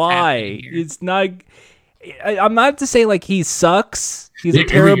 why? It's not... I'm not to say like he sucks. He's a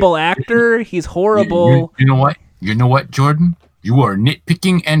terrible actor. He's horrible. You know what? You know what, Jordan? You are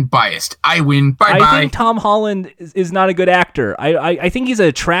nitpicking and biased. I win. Bye-bye. I think Tom Holland is not a good actor. I think he's an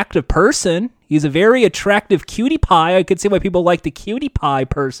attractive person. He's a very attractive cutie pie. I could see why people like the cutie pie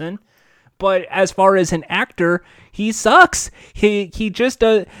person. But as far as an actor, he sucks. He just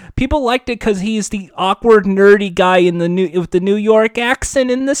people liked it because he's the awkward, nerdy guy with the New York accent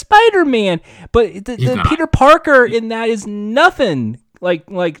in the Spider-Man. But the Peter Parker in that is nothing like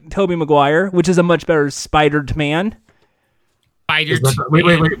Tobey Maguire, which is a much better Spider-Man.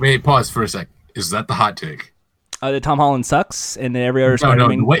 Wait, pause for a sec. Is that the hot take? That Tom Holland sucks, and then every other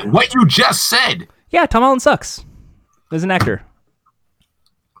Spider-Man... No, wait, what you just said! Yeah, Tom Holland sucks as an actor.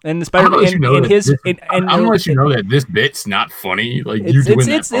 And the Spider-Man... I'm going to let you know that this bit's not funny. Like,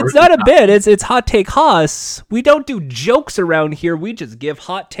 it's not a bit. It's Hot Take Haas. We don't do jokes around here. We just give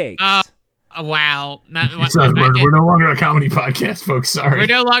hot takes. Wow. We're no longer a comedy podcast, folks. Sorry. We're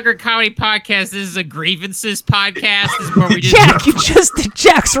no longer a comedy podcast. This is a grievances podcast. This is where we just... Jack, you just did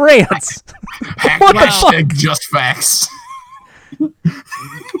Jack's rants. Hashtag just facts.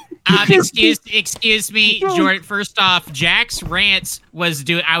 Excuse me, Jordan. First off, Jack's rants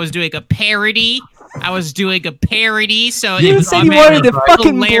I was doing a parody. So you said you wanted to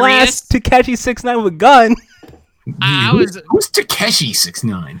fucking blast Takeshi 6ix9ine with a gun. Who's Takeshi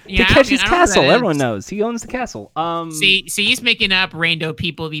 6ix9ine? Yeah, Takeshi's Castle. Everyone knows he owns the castle. See, he's making up rando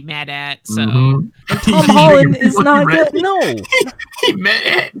people to be mad at. So and Tom Holland is not good. No, he met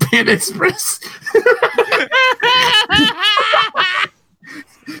at Panda Express.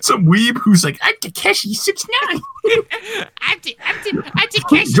 Some weeb who's like, I'm Takeshi 6ix9ine. I'm Takeshi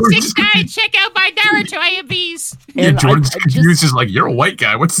 6ix9ine. Check out my Naruto AMVs. Yeah, Jordan's confused. Is like, you're a white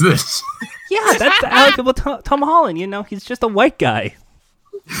guy. What's this? Yeah, that's I like about Tom Holland. You know, he's just a white guy.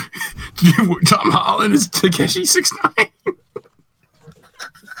 Tom Holland is Takeshi 6ix9ine.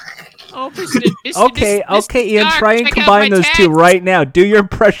 Okay, Ian, try and combine those two right now. Do your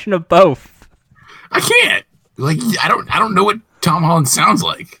impression of both. I can't. Like, I don't know what Tom Holland sounds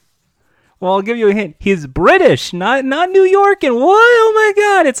like. Well, I'll give you a hint. He's British, not New York. And what? Oh my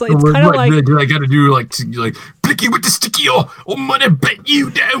God! It's kind of like. I got to do like blicky with the sticky or I'm gonna bet you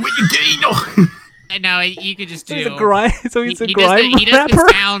down with your gain. No, you could just do. He's a grime. So he's a grime rapper. He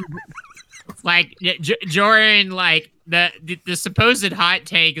doesn't sound like Jordan. Like the supposed hot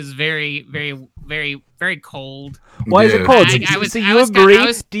take is very, very, very, very cold. Why is it cold?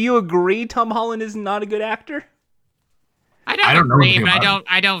 Do you agree Tom Holland is not a good actor? I don't agree, but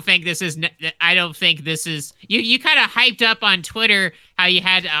I don't think this is. I don't think this is. You kind of hyped up on Twitter how you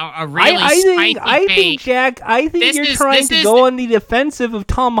had a really spicy take. Jack. I think you're trying to go on the defensive of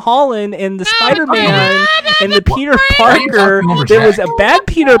Tom Holland and the Spider-Man and the Peter Parker. There was a bad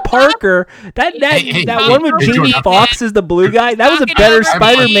Peter Parker. That one with Jamie Foxx as the blue guy. That was a better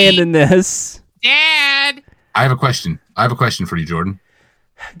Spider-Man than this. Dad. I have a question for you, Jordan.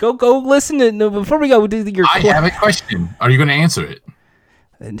 Go listen to before we go. I have a question. Are you going to answer it?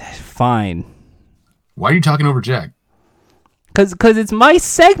 Fine. Why are you talking over Jack? Because it's my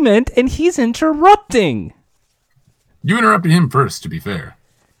segment and he's interrupting. You interrupted him first, to be fair.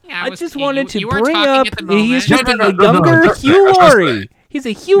 Yeah, I just wanted to bring up. He's just a younger Hugh Laurie. He's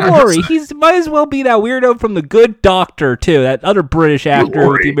a Hugh Laurie. He might as well be that weirdo from The Good Doctor too. That other British actor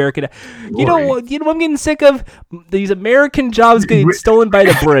with the American. You know what I'm getting sick of? These American jobs getting stolen by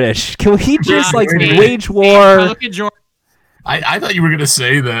the British. Can we just wage war? I thought you were gonna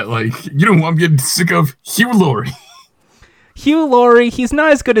say that I'm getting sick of Hugh Laurie. Hugh Laurie, he's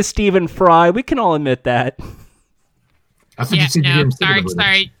not as good as Stephen Fry. We can all admit that. I thought Yeah, you said you no, didn't think about it.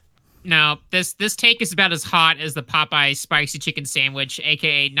 sorry. No, this take is about as hot as the Popeye spicy chicken sandwich,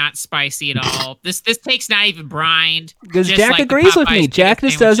 aka not spicy at all. This take's not even brined. Because just Jack like the agrees with me. Popeyes Jack chicken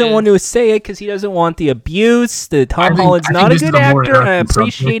just doesn't want sandwiches. to say it because he doesn't want the abuse. The Tom think- Holland's I think not a this is good a more actor. I interesting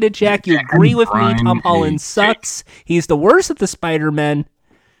appreciate it, subject. Jack. You Jack agree and with me. Brian Tom Holland and sucks. He's the worst of the Spider-Men.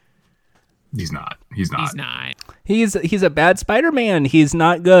 He's not. He's not. He's not. He's a bad Spider-Man. He's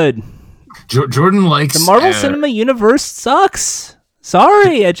not good. Jordan likes The Marvel Cinema Universe sucks.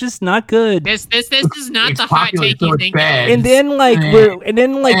 Sorry, it's just not good. This is not it's the hot popular, take so you it's think. bad. And then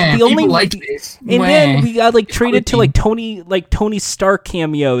the only people like this. and then we got like treated to Quality. Tony Stark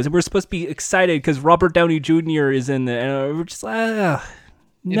cameos, and we're supposed to be excited because Robert Downey Jr. is in there, and we're just no.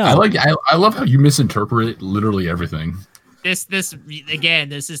 I love how you misinterpret literally everything. This again.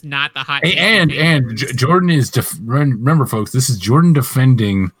 This is not the hot take. And Jordan is remember, folks. This is Jordan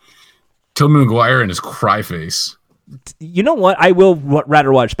defending Tobey Maguire and his cry face. You know what? I will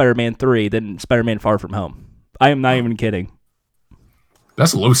rather watch Spider-Man 3 than Spider-Man Far From Home. I am not even kidding.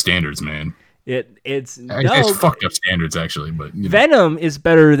 That's low standards, man. It's It's fucked up standards, actually. But you know. Venom is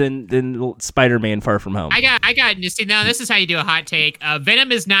better than Spider-Man Far From Home. I got. See, now this is how you do a hot take.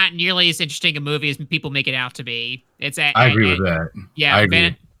 Venom is not nearly as interesting a movie as people make it out to be. I agree with that. Yeah, I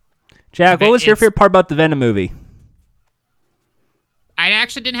agree. Jack, what was your it's- favorite part about the Venom movie? I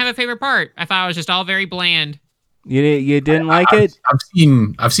actually didn't have a favorite part. I thought it was just all very bland. You didn't like it?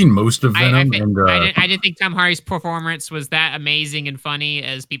 I've seen most of Venom, I didn't think Tom Hardy's performance was that amazing and funny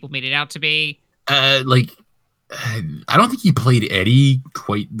as people made it out to be. I don't think he played Eddie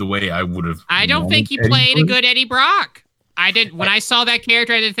quite the way I would have. I don't think he Eddie played a would. good Eddie Brock. I didn't. When I saw that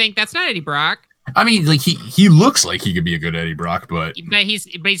character, I didn't think that's not Eddie Brock. I mean, like he looks like he could be a good Eddie Brock, but But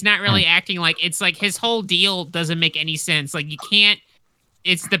he's not really acting like it's like his whole deal doesn't make any sense. Like you can't.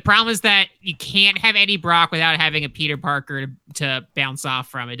 It's the problem is that you can't have Eddie Brock without having a Peter Parker to bounce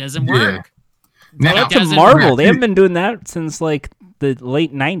off from. It doesn't work. Now, That's a doesn't Marvel. work. They haven't been doing that since like the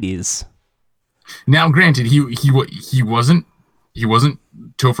late 90s. Now, granted, he wasn't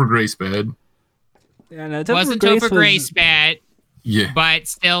Topher Grace bad. Yeah, no, Wasn't Topher Grace bad, Yeah. but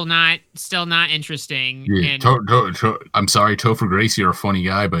still not interesting. Yeah, And I'm sorry, Topher Grace. You're a funny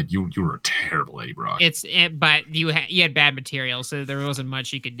guy, but you were a terrible Eddie Brock. but you had bad material, so there wasn't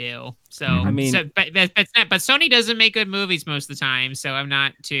much you could do. So I mean- but Sony doesn't make good movies most of the time, so I'm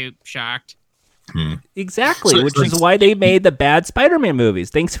not too shocked. Exactly, So which it's is like- why they made the bad Spider-Man movies.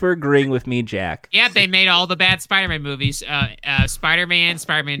 Thanks for agreeing with me, Jack. Yeah, they made all the bad Spider-Man movies. Spider-Man,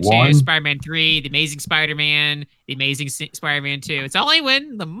 Spider-Man 2, One. Spider-Man 3, The Amazing Spider-Man, The Amazing Spider-Man 2. It's only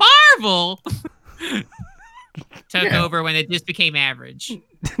when the Marvel took over when it just became average.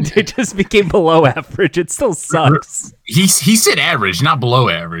 It just became below average. It still sucks. He said average, not below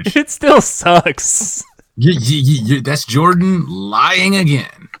average. It still sucks. That's Jordan lying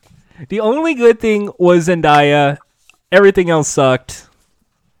again. The only good thing was Zendaya. Everything else sucked.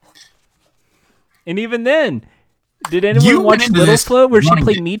 And even then, did anyone You went watch into Little this Slow where she wanting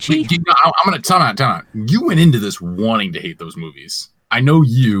played to- Michi? I'm gonna time out. You went into this wanting to hate those movies. I know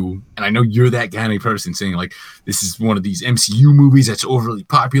you, and I know you're that kind of person saying like, this is one of these MCU movies that's overly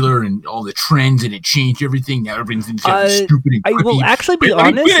popular and all the trends and it changed everything. Now everything's stupid and I will quippy. actually be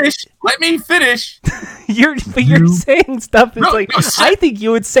Wait, honest. Let me finish. You're You- saying stuff. It's No, like no, I think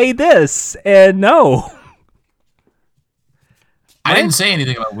you would say this, and no, I didn't say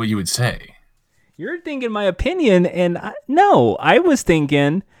anything about what you would say. you're thinking my opinion, and no, I was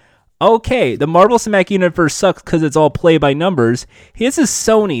thinking, okay, the Marvel Cinematic Universe sucks because it's all play by numbers. This is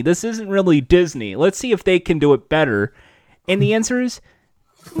Sony. This isn't really Disney. Let's see if they can do it better. And the answer is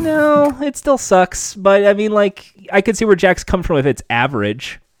no. It still sucks, but I mean, like, I could see where Jack's come from if it's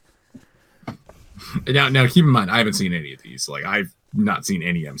average. Now keep in mind, I haven't seen any of these. Like I've not seen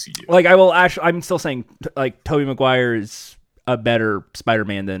any MCU. Like, I will actually. I'm still saying like Tobey Maguire is a better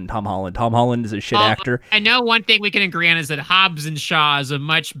Spider-Man than Tom Holland. Tom Holland is a shit actor. I know one thing we can agree on is that Hobbs and Shaw is a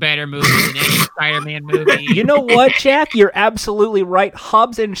much better movie than any Spider-Man movie. You know what, Jack? You're absolutely right.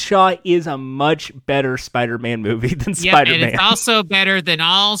 Hobbs and Shaw is a much better Spider-Man movie than Yeah, Spider-Man. and it's also better than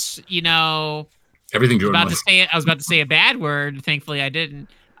all. Everything Jordan I likes. was about to say a bad word. Thankfully, I didn't.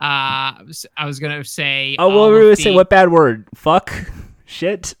 I was gonna say. Oh, what were we say? What bad word? Fuck?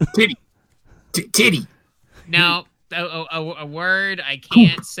 Shit? Titty. Titty. No, a word I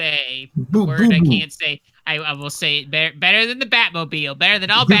can't say. Boo, Word boo, I boo. can't say. I will say it better than the Batmobile. Better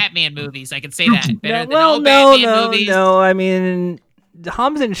than all Batman movies. I can say that. Better than all Batman movies. No. I mean,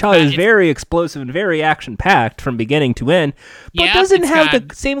 Hobbs and Shaw is very explosive and very action-packed from beginning to end, but Yeah, doesn't it's have got-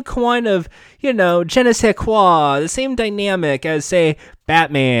 the same kind of, je ne sais quoi, the same dynamic as, say,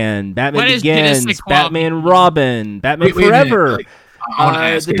 Batman What is je ne sais Begins, quoi Batman mean? Robin, Batman Wait a minute, Forever, like, I wanna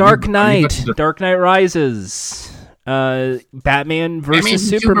ask, The are Dark you Knight, about to- Dark Knight Rises, Batman versus Batman,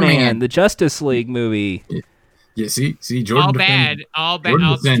 Superman, Superman. the Justice League movie, Yeah, see, Jordan. All defends- bad. All bad. Jordan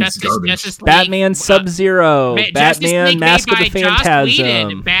All defends garbage. Justice League, Batman Sub-Zero, Justice Batman League Mask made of the by Joss Whedon,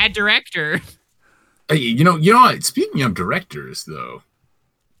 Phantasm. bad director. Hey, you know what? Speaking of directors, though,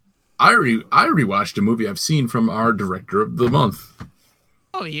 I rewatched a movie I've seen from our director of the month.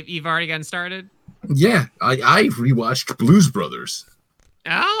 Oh, you've already gotten started? Yeah, I rewatched Blues Brothers.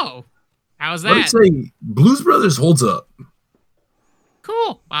 Oh, how's Let me that? say, Blues Brothers holds up.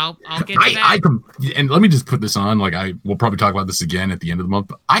 Cool. I'll get to that. And let me just put this on. Like, we'll probably talk about this again at the end of the month.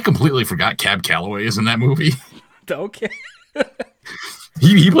 But I completely forgot Cab Calloway is in that movie. Okay.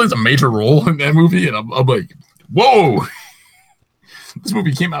 He plays a major role in that movie, and I'm like, whoa! This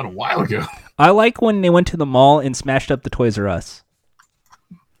movie came out a while ago. I like when they went to the mall and smashed up the Toys R Us.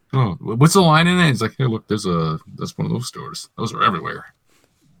 Oh, what's the line in it? It's like, hey, look, that's one of those stores. Those are everywhere.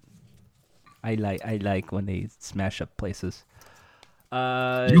 I like when they smash up places.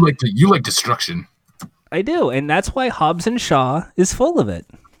 You like destruction. I do, and that's why Hobbs and Shaw is full of it.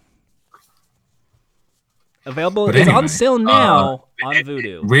 Available, But it's on anyway, sale now on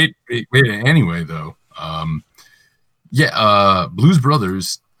Vudu. Wait. Anyway, though, Blues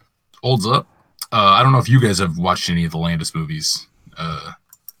Brothers holds up. I don't know if you guys have watched any of the Landis movies.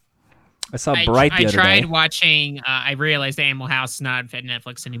 I saw Bright the I other tried day. watching. I realized Animal House is not at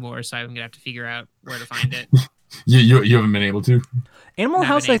Netflix anymore, so I'm gonna have to figure out where to find it. You haven't been able to. Animal Not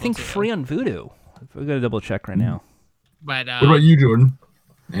House, been I able think, to. free on Vudu. We're gonna double check right now. But What about you, Jordan?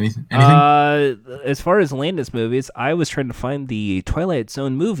 Anything? As far as Landis movies, I was trying to find the Twilight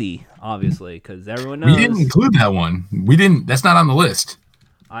Zone movie, obviously, because everyone knows. We didn't include that one. We didn't. That's not on the list.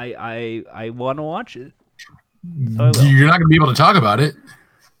 I want to watch it. So I will. You're not going to be able to talk about it.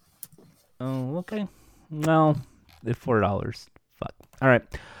 Oh, okay. Well, it's $4. Fuck. All right.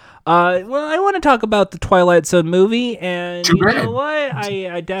 Well, I want to talk about the Twilight Zone movie, and Too you bad. know what?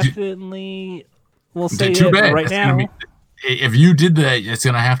 I definitely will say Too it bad. right That's gonna now. if you did that, it's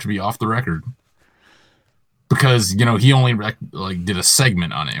going to have to be off the record. Because, he only did a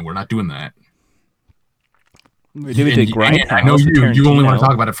segment on it, and we're not doing that. We did And Grindhouse. I know with you only want Tarantino. to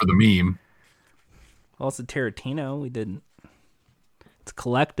talk about it for the meme. Also, Tarantino. We didn't. It's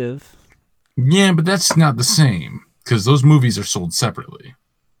collective. Yeah, but that's not the same. Because those movies are sold separately.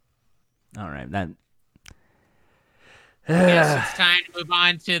 All right. That. I guess it's time to move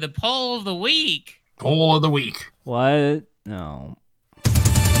on to the poll of the week. Poll of the week. What? No.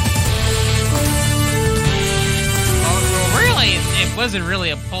 Well, really, it wasn't really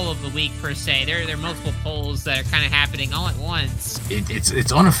a poll of the week per se. There are multiple polls that are kind of happening all at once.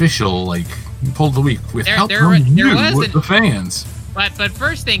 It's unofficial, poll of the week with There- help there from was- there you, was an- the fans. But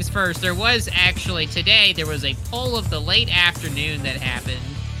first things first, there was actually today there was a poll of the late afternoon that happened.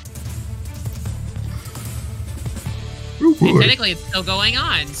 Ooh, And boy. technically, it's still going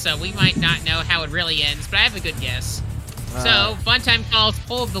on, so we might not know how it really ends, but I have a good guess. So, Fun Time Calls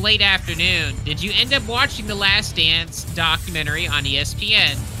poll of the late afternoon. Did you end up watching The Last Dance documentary on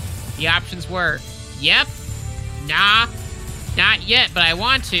ESPN? The options were, yep, nah, not yet, but I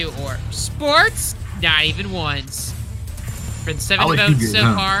want to, or sports, not even once. For the 7 I'll let you votes get so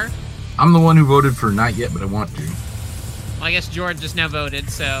done. far, I'm the one who voted for not yet, but I want to. well, I guess Jordan just now voted,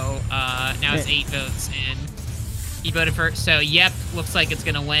 so now it's 8 votes, and he voted for, so yep, looks like it's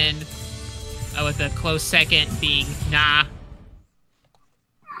gonna win. With a close second being nah.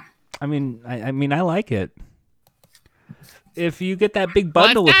 I mean, I like it. If you get that big Well,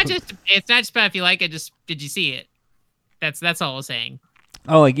 bundle, it's not with, just about if you like it. Just did you see it? That's all I was saying.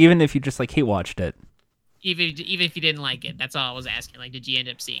 even if you just hate watched it. Even if you didn't like it, that's all I was asking. Like, did you end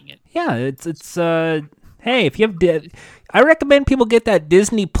up seeing it? Yeah, it's hey, if you have, I recommend people get that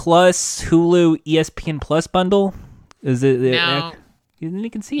Disney Plus, Hulu, ESPN Plus bundle. Is it? No, Then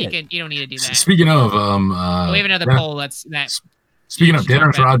you can see it. you don't need to do that. Speaking of, we have another poll that. Speaking you of, should talk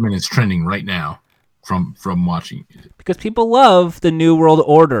Dennis about. Rodman is trending right now from watching it. Because people love the New World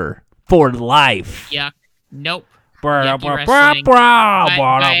Order for life. Yuck. Nope. Brah, Yucky brah, wrestling. brah, But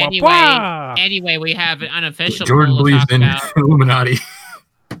brah, brah, brah. anyway, we have an unofficial Jordan poll to believes talk in about. Illuminati.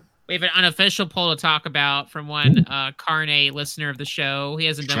 We have an unofficial poll to talk about from one Carne listener of the show. He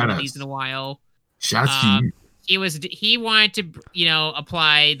hasn't done one of Shout-outs. these in a while. Shouts to you. He wanted to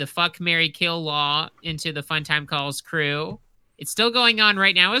apply the fuck, marry, kill law into the Fun Time Calls crew. It's still going on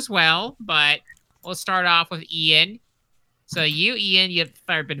right now as well, but we'll start off with Ian. So you, Ian,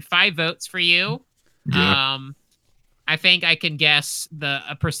 there have been 5 votes for you. Yeah. I think I can guess the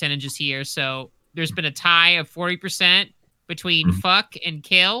percentages here. So there's been a tie of 40% between fuck and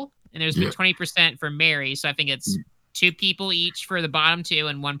kill, and there's been 20% for marry. So I think it's 2 people each for the bottom 2,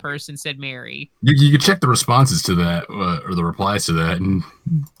 and 1 person said marry. You could check the responses to that or the replies to that, and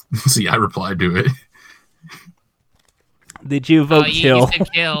see, I replied to it. Did you vote kill? You said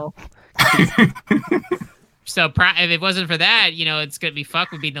kill. So if it wasn't for that, it's gonna be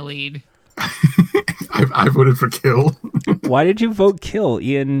fuck would be in the lead. I voted for kill. Why did you vote kill,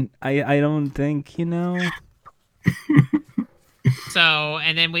 Ian? I don't think So,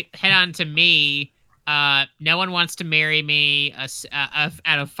 and then we head on to me. No one wants to marry me. Out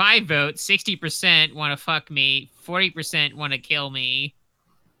of 5 votes, 60% want to fuck me. 40% want to kill me.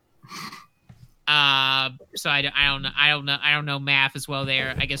 So I don't know math as well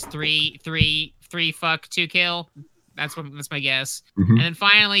there. I guess 3 fuck, 2 kill. That's my guess. Mm-hmm. And then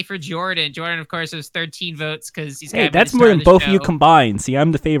finally for Jordan. Jordan, of course, has 13 votes because he's. Hey, that's more than both of you combined. See,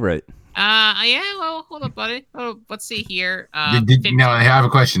 I'm the favorite. Yeah. Well, hold up, buddy. Let's see here. Now I have a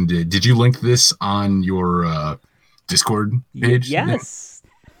question. Did you link this on your Discord page? Yes.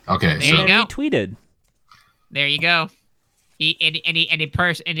 Okay. There you go. Tweeted. There you go. He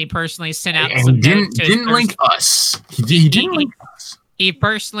personally sent out. And some didn't link us. He didn't link us. He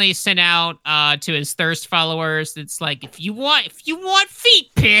personally sent out to his thirst followers. It's like, if you want feet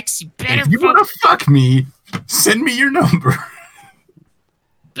pics, you better. If you want to fuck me, send me your number.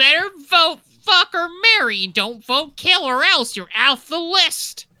 Better vote fuck or marry. Don't vote kill, or else you're off the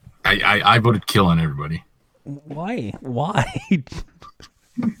list. I voted kill on everybody. Why?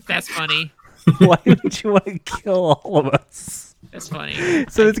 That's funny. Why would you want to kill all of us? That's funny.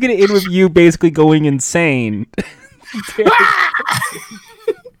 So it's gonna end with you basically going insane.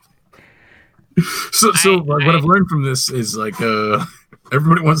 So what I've learned from this is like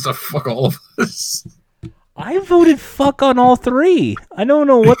everybody wants to fuck all of us. I voted fuck on all 3. I don't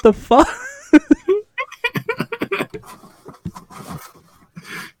know what the fuck.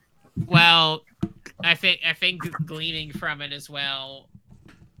 Well, I think gleaning from it as well.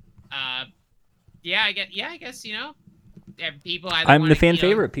 I guess people. I'm the fan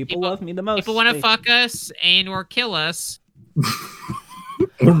favorite. People love me the most. People want to fuck us and or kill us.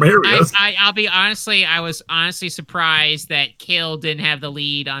 Or marry us. I'll be honestly, I was honestly surprised that kill didn't have the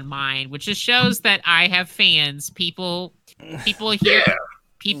lead on mine, which just shows that I have fans. People hear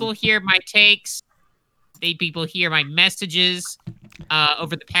my takes. People hear my messages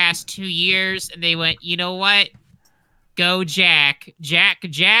over the past 2 years, and they went, you know what? Go Jack.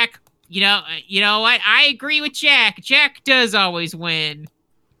 You know what? I agree with Jack. Jack does always win.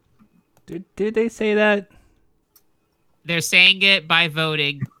 Did they say that? They're saying it by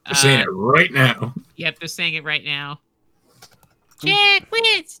voting. They're saying it right now. Yep, they're saying it right now. Jack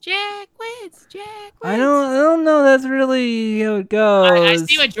wins. Jack wins. Jack wins. I don't know. That's really how it goes. I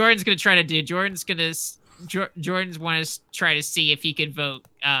see what Jordan's gonna try to do. Jordan's want to try to see if he could vote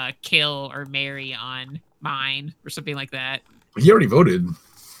kill or marry on mine or something like that. He already voted.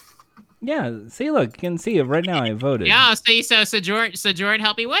 Yeah. See, look, you can see it right now. I voted. Yeah. So Jordan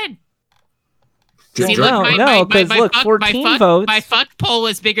helped me win. See, no, because look, 14 votes. My fuck poll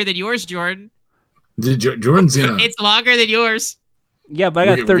is bigger than yours, Jordan. Jordan's in. It's longer than yours. Yeah, but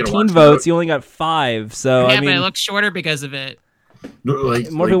I got 13 votes. You only got 5, so yeah, I mean, but it looks shorter because of it.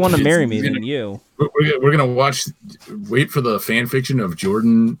 More people want to marry me than you. We're gonna wait for the fan fiction of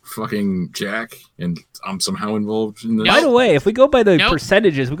Jordan fucking Jack, and I'm somehow involved in this. By the way, if we go by the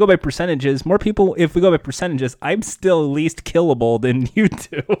percentages, more people. If we go by percentages, I'm still least killable than you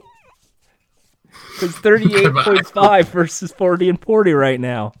two. It's 38.5 versus 40 and 40 right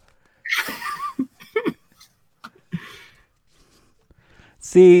now.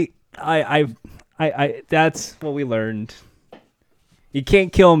 See, I that's what we learned. You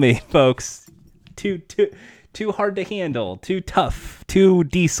can't kill me, folks. Too hard to handle. Too tough. Too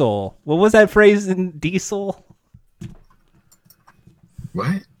diesel. What was that phrase in Diesel?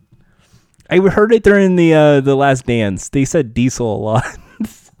 What? I heard it during the Last Dance. They said Diesel a lot.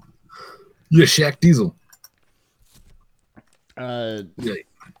 Yeah, Shaq Diesel.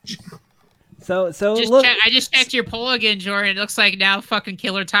 So look. I just checked your poll again, Jordan. It looks like now fucking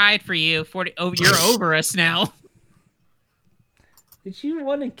killer tied for you. 40. Oh, you're over us now. Did you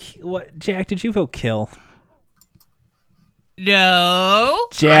want to what? Jack? Did you vote kill? No.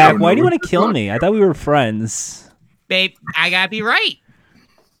 Jack, why do you want to kill me? I thought we were friends. Babe, I gotta be right.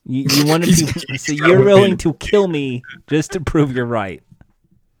 You want to? So you're willing to kill me just to prove you're right?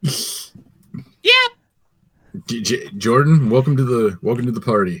 Yeah. Jordan, welcome to the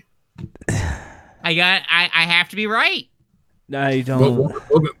party. I have to be right. I don't.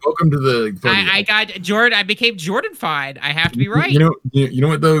 Welcome to the party. I got Jordan. I became Jordan-fied. I have to be right. You know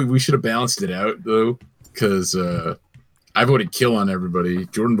what though? We should have balanced it out though, because I voted kill on everybody.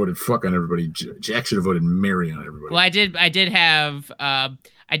 Jordan voted fuck on everybody. Jack should have voted marry on everybody. Well, I did have.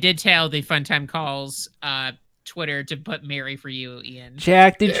 I did tell the Fun Time Calls Twitter to put Mary for you, Ian.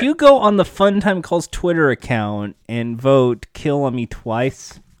 Jack, did you go on the Fun Time Calls Twitter account and vote kill on me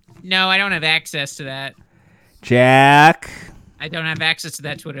twice? No, I don't have access to that. Jack. I don't have access to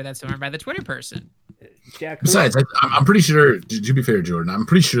that Twitter. That's owned by the Twitter person. Jack. Besides, I'm pretty sure. To be fair, Jordan, I'm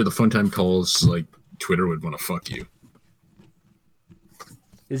pretty sure the Fun Time Calls like Twitter would want to fuck you.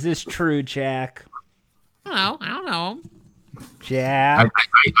 Is this true, Jack? I don't know. Jack.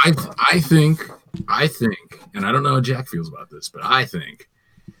 I think, and I don't know how Jack feels about this, but I think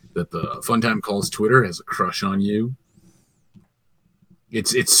that the Fun Time Calls Twitter has a crush on you.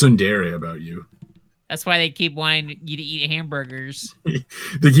 It's tsundere about you. That's why they keep wanting you to eat hamburgers.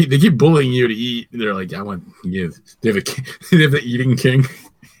 they keep bullying you to eat. They're like, I want you. They have the eating king.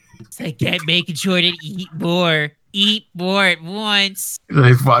 It's like that making Jordan eat more. Eat more at once.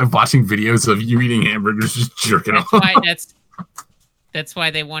 I'm watching videos of you eating hamburgers, just jerking off. That's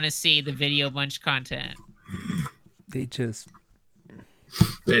why they want to see the video bunch content. They're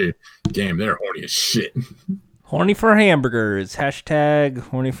horny as shit. Horny for hamburgers. Hashtag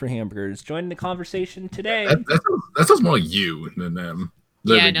horny for hamburgers. Join the conversation today. That sounds more like you than them.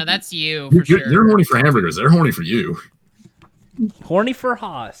 No, that's you for sure. You're horny for hamburgers. They're horny for you. Horny for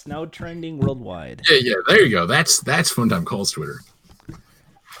Haas, now trending worldwide. Yeah, there you go. That's Fun Time Calls Twitter.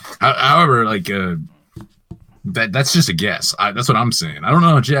 However, like that's just a guess. That's what I'm saying. I don't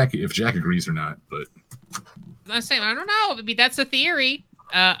know if Jack agrees or not, but I'm saying I don't know. Maybe that's a theory,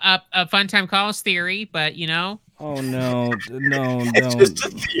 a Fun Time Calls theory, but you know. Oh no! It's just a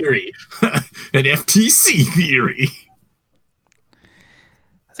theory, an FTC theory.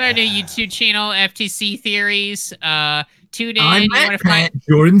 It's our new YouTube channel, FTC Theories. Tune in. I'm at Pat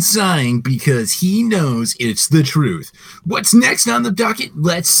Jordan sighing because he knows it's the truth. What's next on the docket?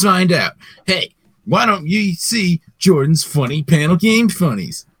 Let's find out. Hey, why don't you see Jordan's funny panel game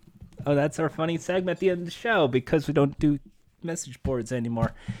funnies? Oh, that's our funny segment at the end of the show because we don't do message boards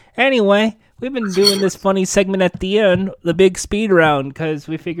anymore. Anyway, we've been doing this funny segment at the end, the big speed round, because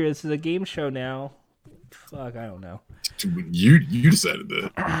we figure this is a game show now. Fuck, I don't know. You decided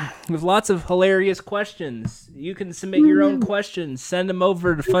that. With lots of hilarious questions. You can submit your own questions. Send them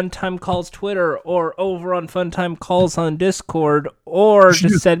over to Funtime Calls Twitter or over on Funtime Calls on Discord, or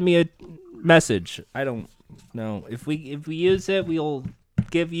just send me a message. I don't know. If we use it, we'll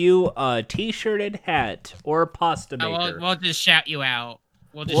give you a t-shirt and hat or a pasta maker. We'll just shout you out.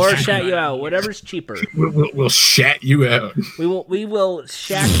 Or shout you out. Whatever's cheaper. We'll shat you out. We will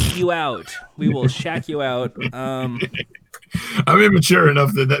shack you out. We will shack you out. I'm immature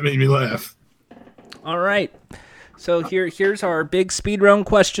enough that made me laugh. All right. So here's our big speed round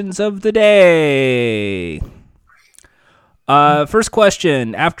questions of the day. First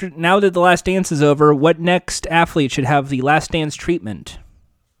question. Now that the Last Dance is over, what next athlete should have the Last Dance treatment?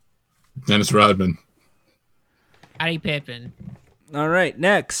 Dennis Rodman. Scottie Pippen. All right,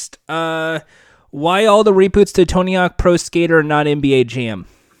 next. Why all the reboots to Tony Hawk Pro Skater and not NBA Jam?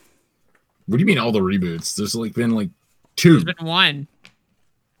 What do you mean all the reboots? There's been two. There's been one.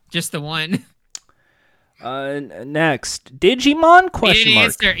 Just the one. Next. Digimon? Question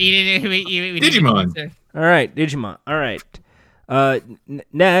mark. Digimon. All right, Digimon. All right.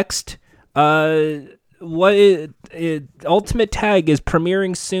 Next. Ultimate Tag is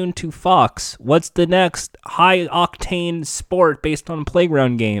premiering soon to Fox. What's the next high-octane sport based on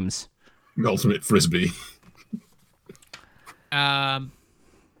playground games? Ultimate Frisbee.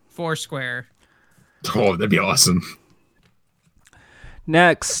 Foursquare. Oh, that'd be awesome.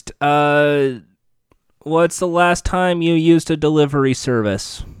 Next, what's the last time you used a delivery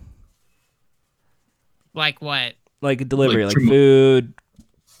service? Like what? Like a delivery, like food,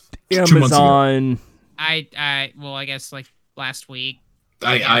 Amazon. I guess like last week.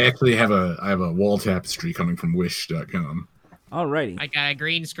 I actually have a wall tapestry coming from Wish.com. Alrighty. I got a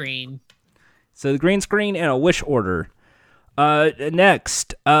green screen. So the green screen and a Wish order.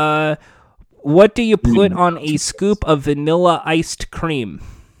 Next, what do you put on a scoop of vanilla iced cream?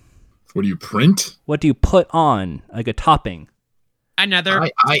 What do you print? What do you put on, like a topping? Another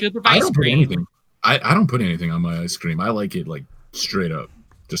scoop of ice cream. I don't put anything on my ice cream. I like it like straight up,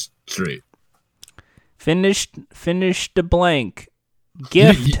 just straight. Finished the blank.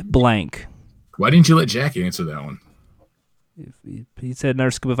 Gift blank. Why didn't you let Jack answer that one? He said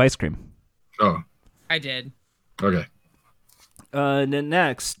another scoop of ice cream. Oh, I did. Okay. Then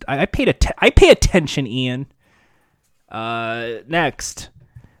next, I pay attention, Ian. Next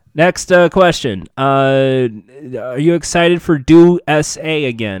question. Are you excited for Dew SA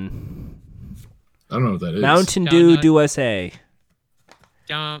again? I don't know what that is. Mountain Don't Dew know. Dew SA.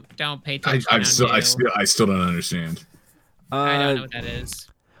 Don't pay attention. I still don't understand. I don't know what that is.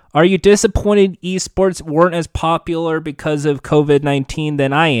 Are you disappointed esports weren't as popular because of COVID-19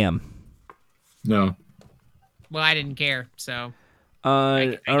 than I am? No. Well, I didn't care, so. All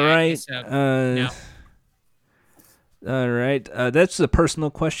right. guess so. No. All right. That's a personal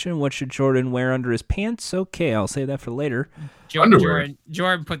question. What should Jordan wear under his pants? Okay, I'll save that for later. Underwear.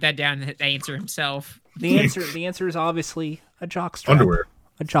 Jordan put that down to answer himself. The answer is obviously a jockstrap. Underwear.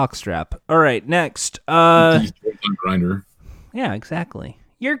 A jockstrap. All right, next. Grinder. Yeah, exactly.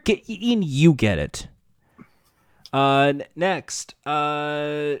 You get it. Next.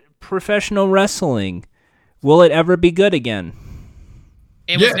 Professional wrestling. Will it ever be good again?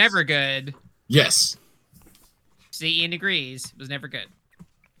 It Yes. was never good. Yes. See, Ian agrees. It was never good.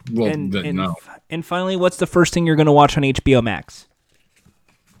 Well, then no. And finally, what's the first thing you're going to watch on HBO Max?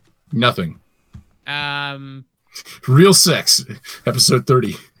 Nothing. Real Sex, episode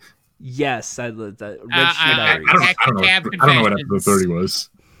 30. Yes, I don't know Cab what episode 30 was.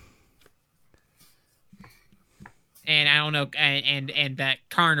 And I don't know, and that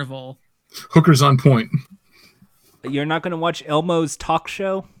Carnival. Hookers on Point. You're not going to watch Elmo's talk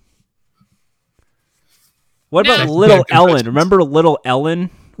show? What No. about Little Yeah, Ellen? confessions. Remember Little Ellen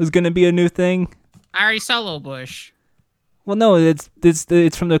was going to be a new thing? I already saw Little Bush. Well, no, it's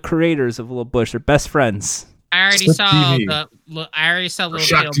from the creators of Little Bush. They're best friends. I already Slick saw TV. Little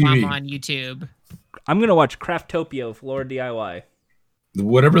Shock Kid Obama TV. on YouTube. I'm going to watch Craftopia with Laura DIY.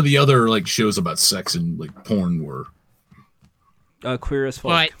 Whatever the other like shows about sex and like porn were. Queer as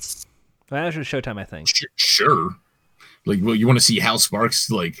Folk. But That's just Showtime, I think. Sure. Like, well, you want to see Hal Sparks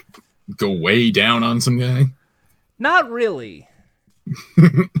like go way down on some guy? Not really.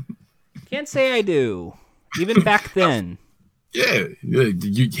 Can't say I do. Even back then. Yeah,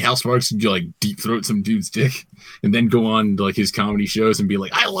 Hal Sparks would like deep throat some dude's dick, and then go on to, like his comedy shows and be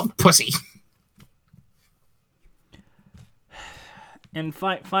like, "I love pussy." And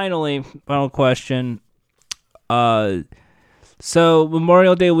finally, final question. So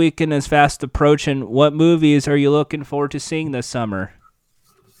Memorial Day weekend is fast approaching. What movies are you looking forward to seeing this summer?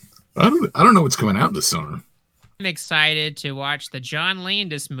 I don't know what's coming out this summer. I'm excited to watch the John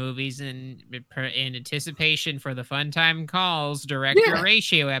Landis movies in anticipation for the Fun Time Calls Director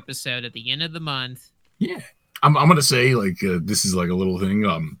Ratio episode at the end of the month. Yeah, I'm gonna say like this is like a little thing.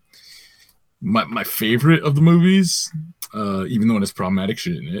 My favorite of the movies, even though it has problematic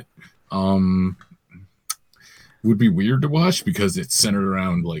shit in it, would be Weird to watch because it's centered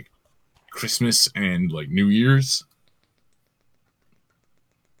around like Christmas and like New Year's.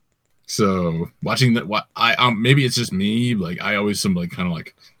 So watching that, maybe it's just me. Like I always am like kind of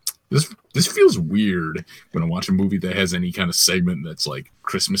like this feels weird when I watch a movie that has any kind of segment that's like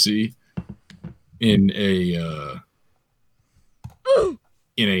Christmassy in a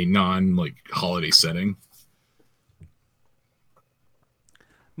non like holiday setting.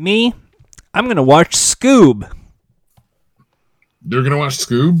 Me, I'm gonna watch Scoob. You're gonna watch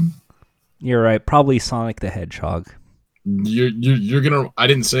Scoob? You're right. Probably Sonic the Hedgehog. You're gonna. I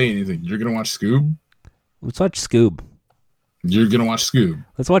didn't say anything. You're gonna watch Scoob. Let's watch Scoob. You're gonna watch Scoob.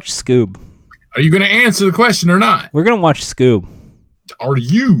 Let's watch Scoob. Are you gonna answer the question or not? We're gonna watch Scoob. Are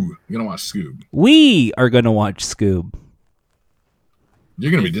you gonna watch Scoob? We are gonna watch Scoob.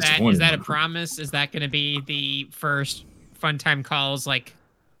 You're gonna be disappointed. Is that a promise? Is that going to be the first Fun Time Calls like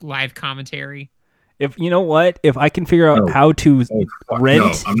live commentary? If you know what, if I can figure out No. how to Oh, fuck, rent,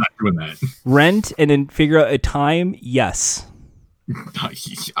 no, I'm not doing that. rent, and then figure out a time, yes,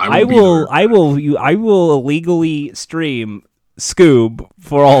 I will illegally stream Scoob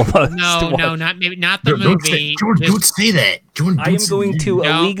for all of us. to No, watch. not the movie. Don't say that. Jordan, I am going to No.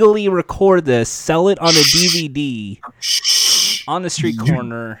 illegally record this, sell it on a DVD Shh. on the street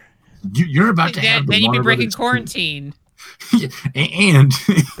corner. You're about to have the Then you'd be Warner breaking Brothers- quarantine. and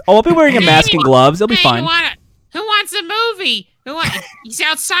Oh, I'll be wearing a mask and gloves. It'll be Hey, fine. Who wants a movie? He's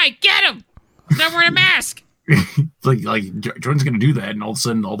outside. Get him. He's not wearing a mask. like Jordan's gonna do that, and all of a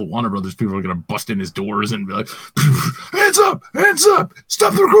sudden, all the Warner Brothers people are gonna bust in his doors and be like, "Hands up! Hands up!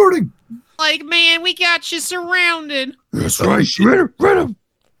 Stop the recording!" Like, man, we got you surrounded. That's right. Rid him.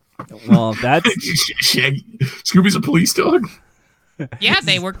 Well, that's Shaggy. Scooby's a police dog. Yeah,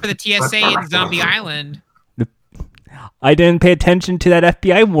 they work for the TSA in Zombie Island. I didn't pay attention to that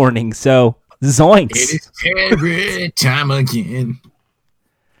FBI warning, so It zoinks. is every time again.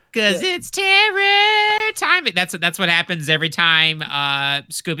 Cause it's terror time. That's what happens every time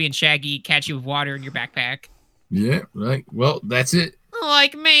Scooby and Shaggy catch you with water in your backpack. Yeah, right. Well, that's it.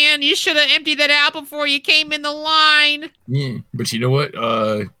 Like, man, you should have emptied that out before you came in the line. Yeah, but you know what?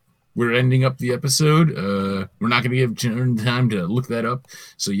 We're ending up the episode. We're not going to give Jen time to look that up.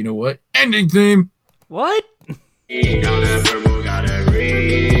 So you know what? Ending theme. What?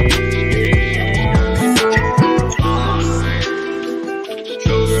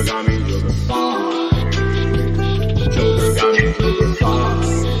 Sugar got me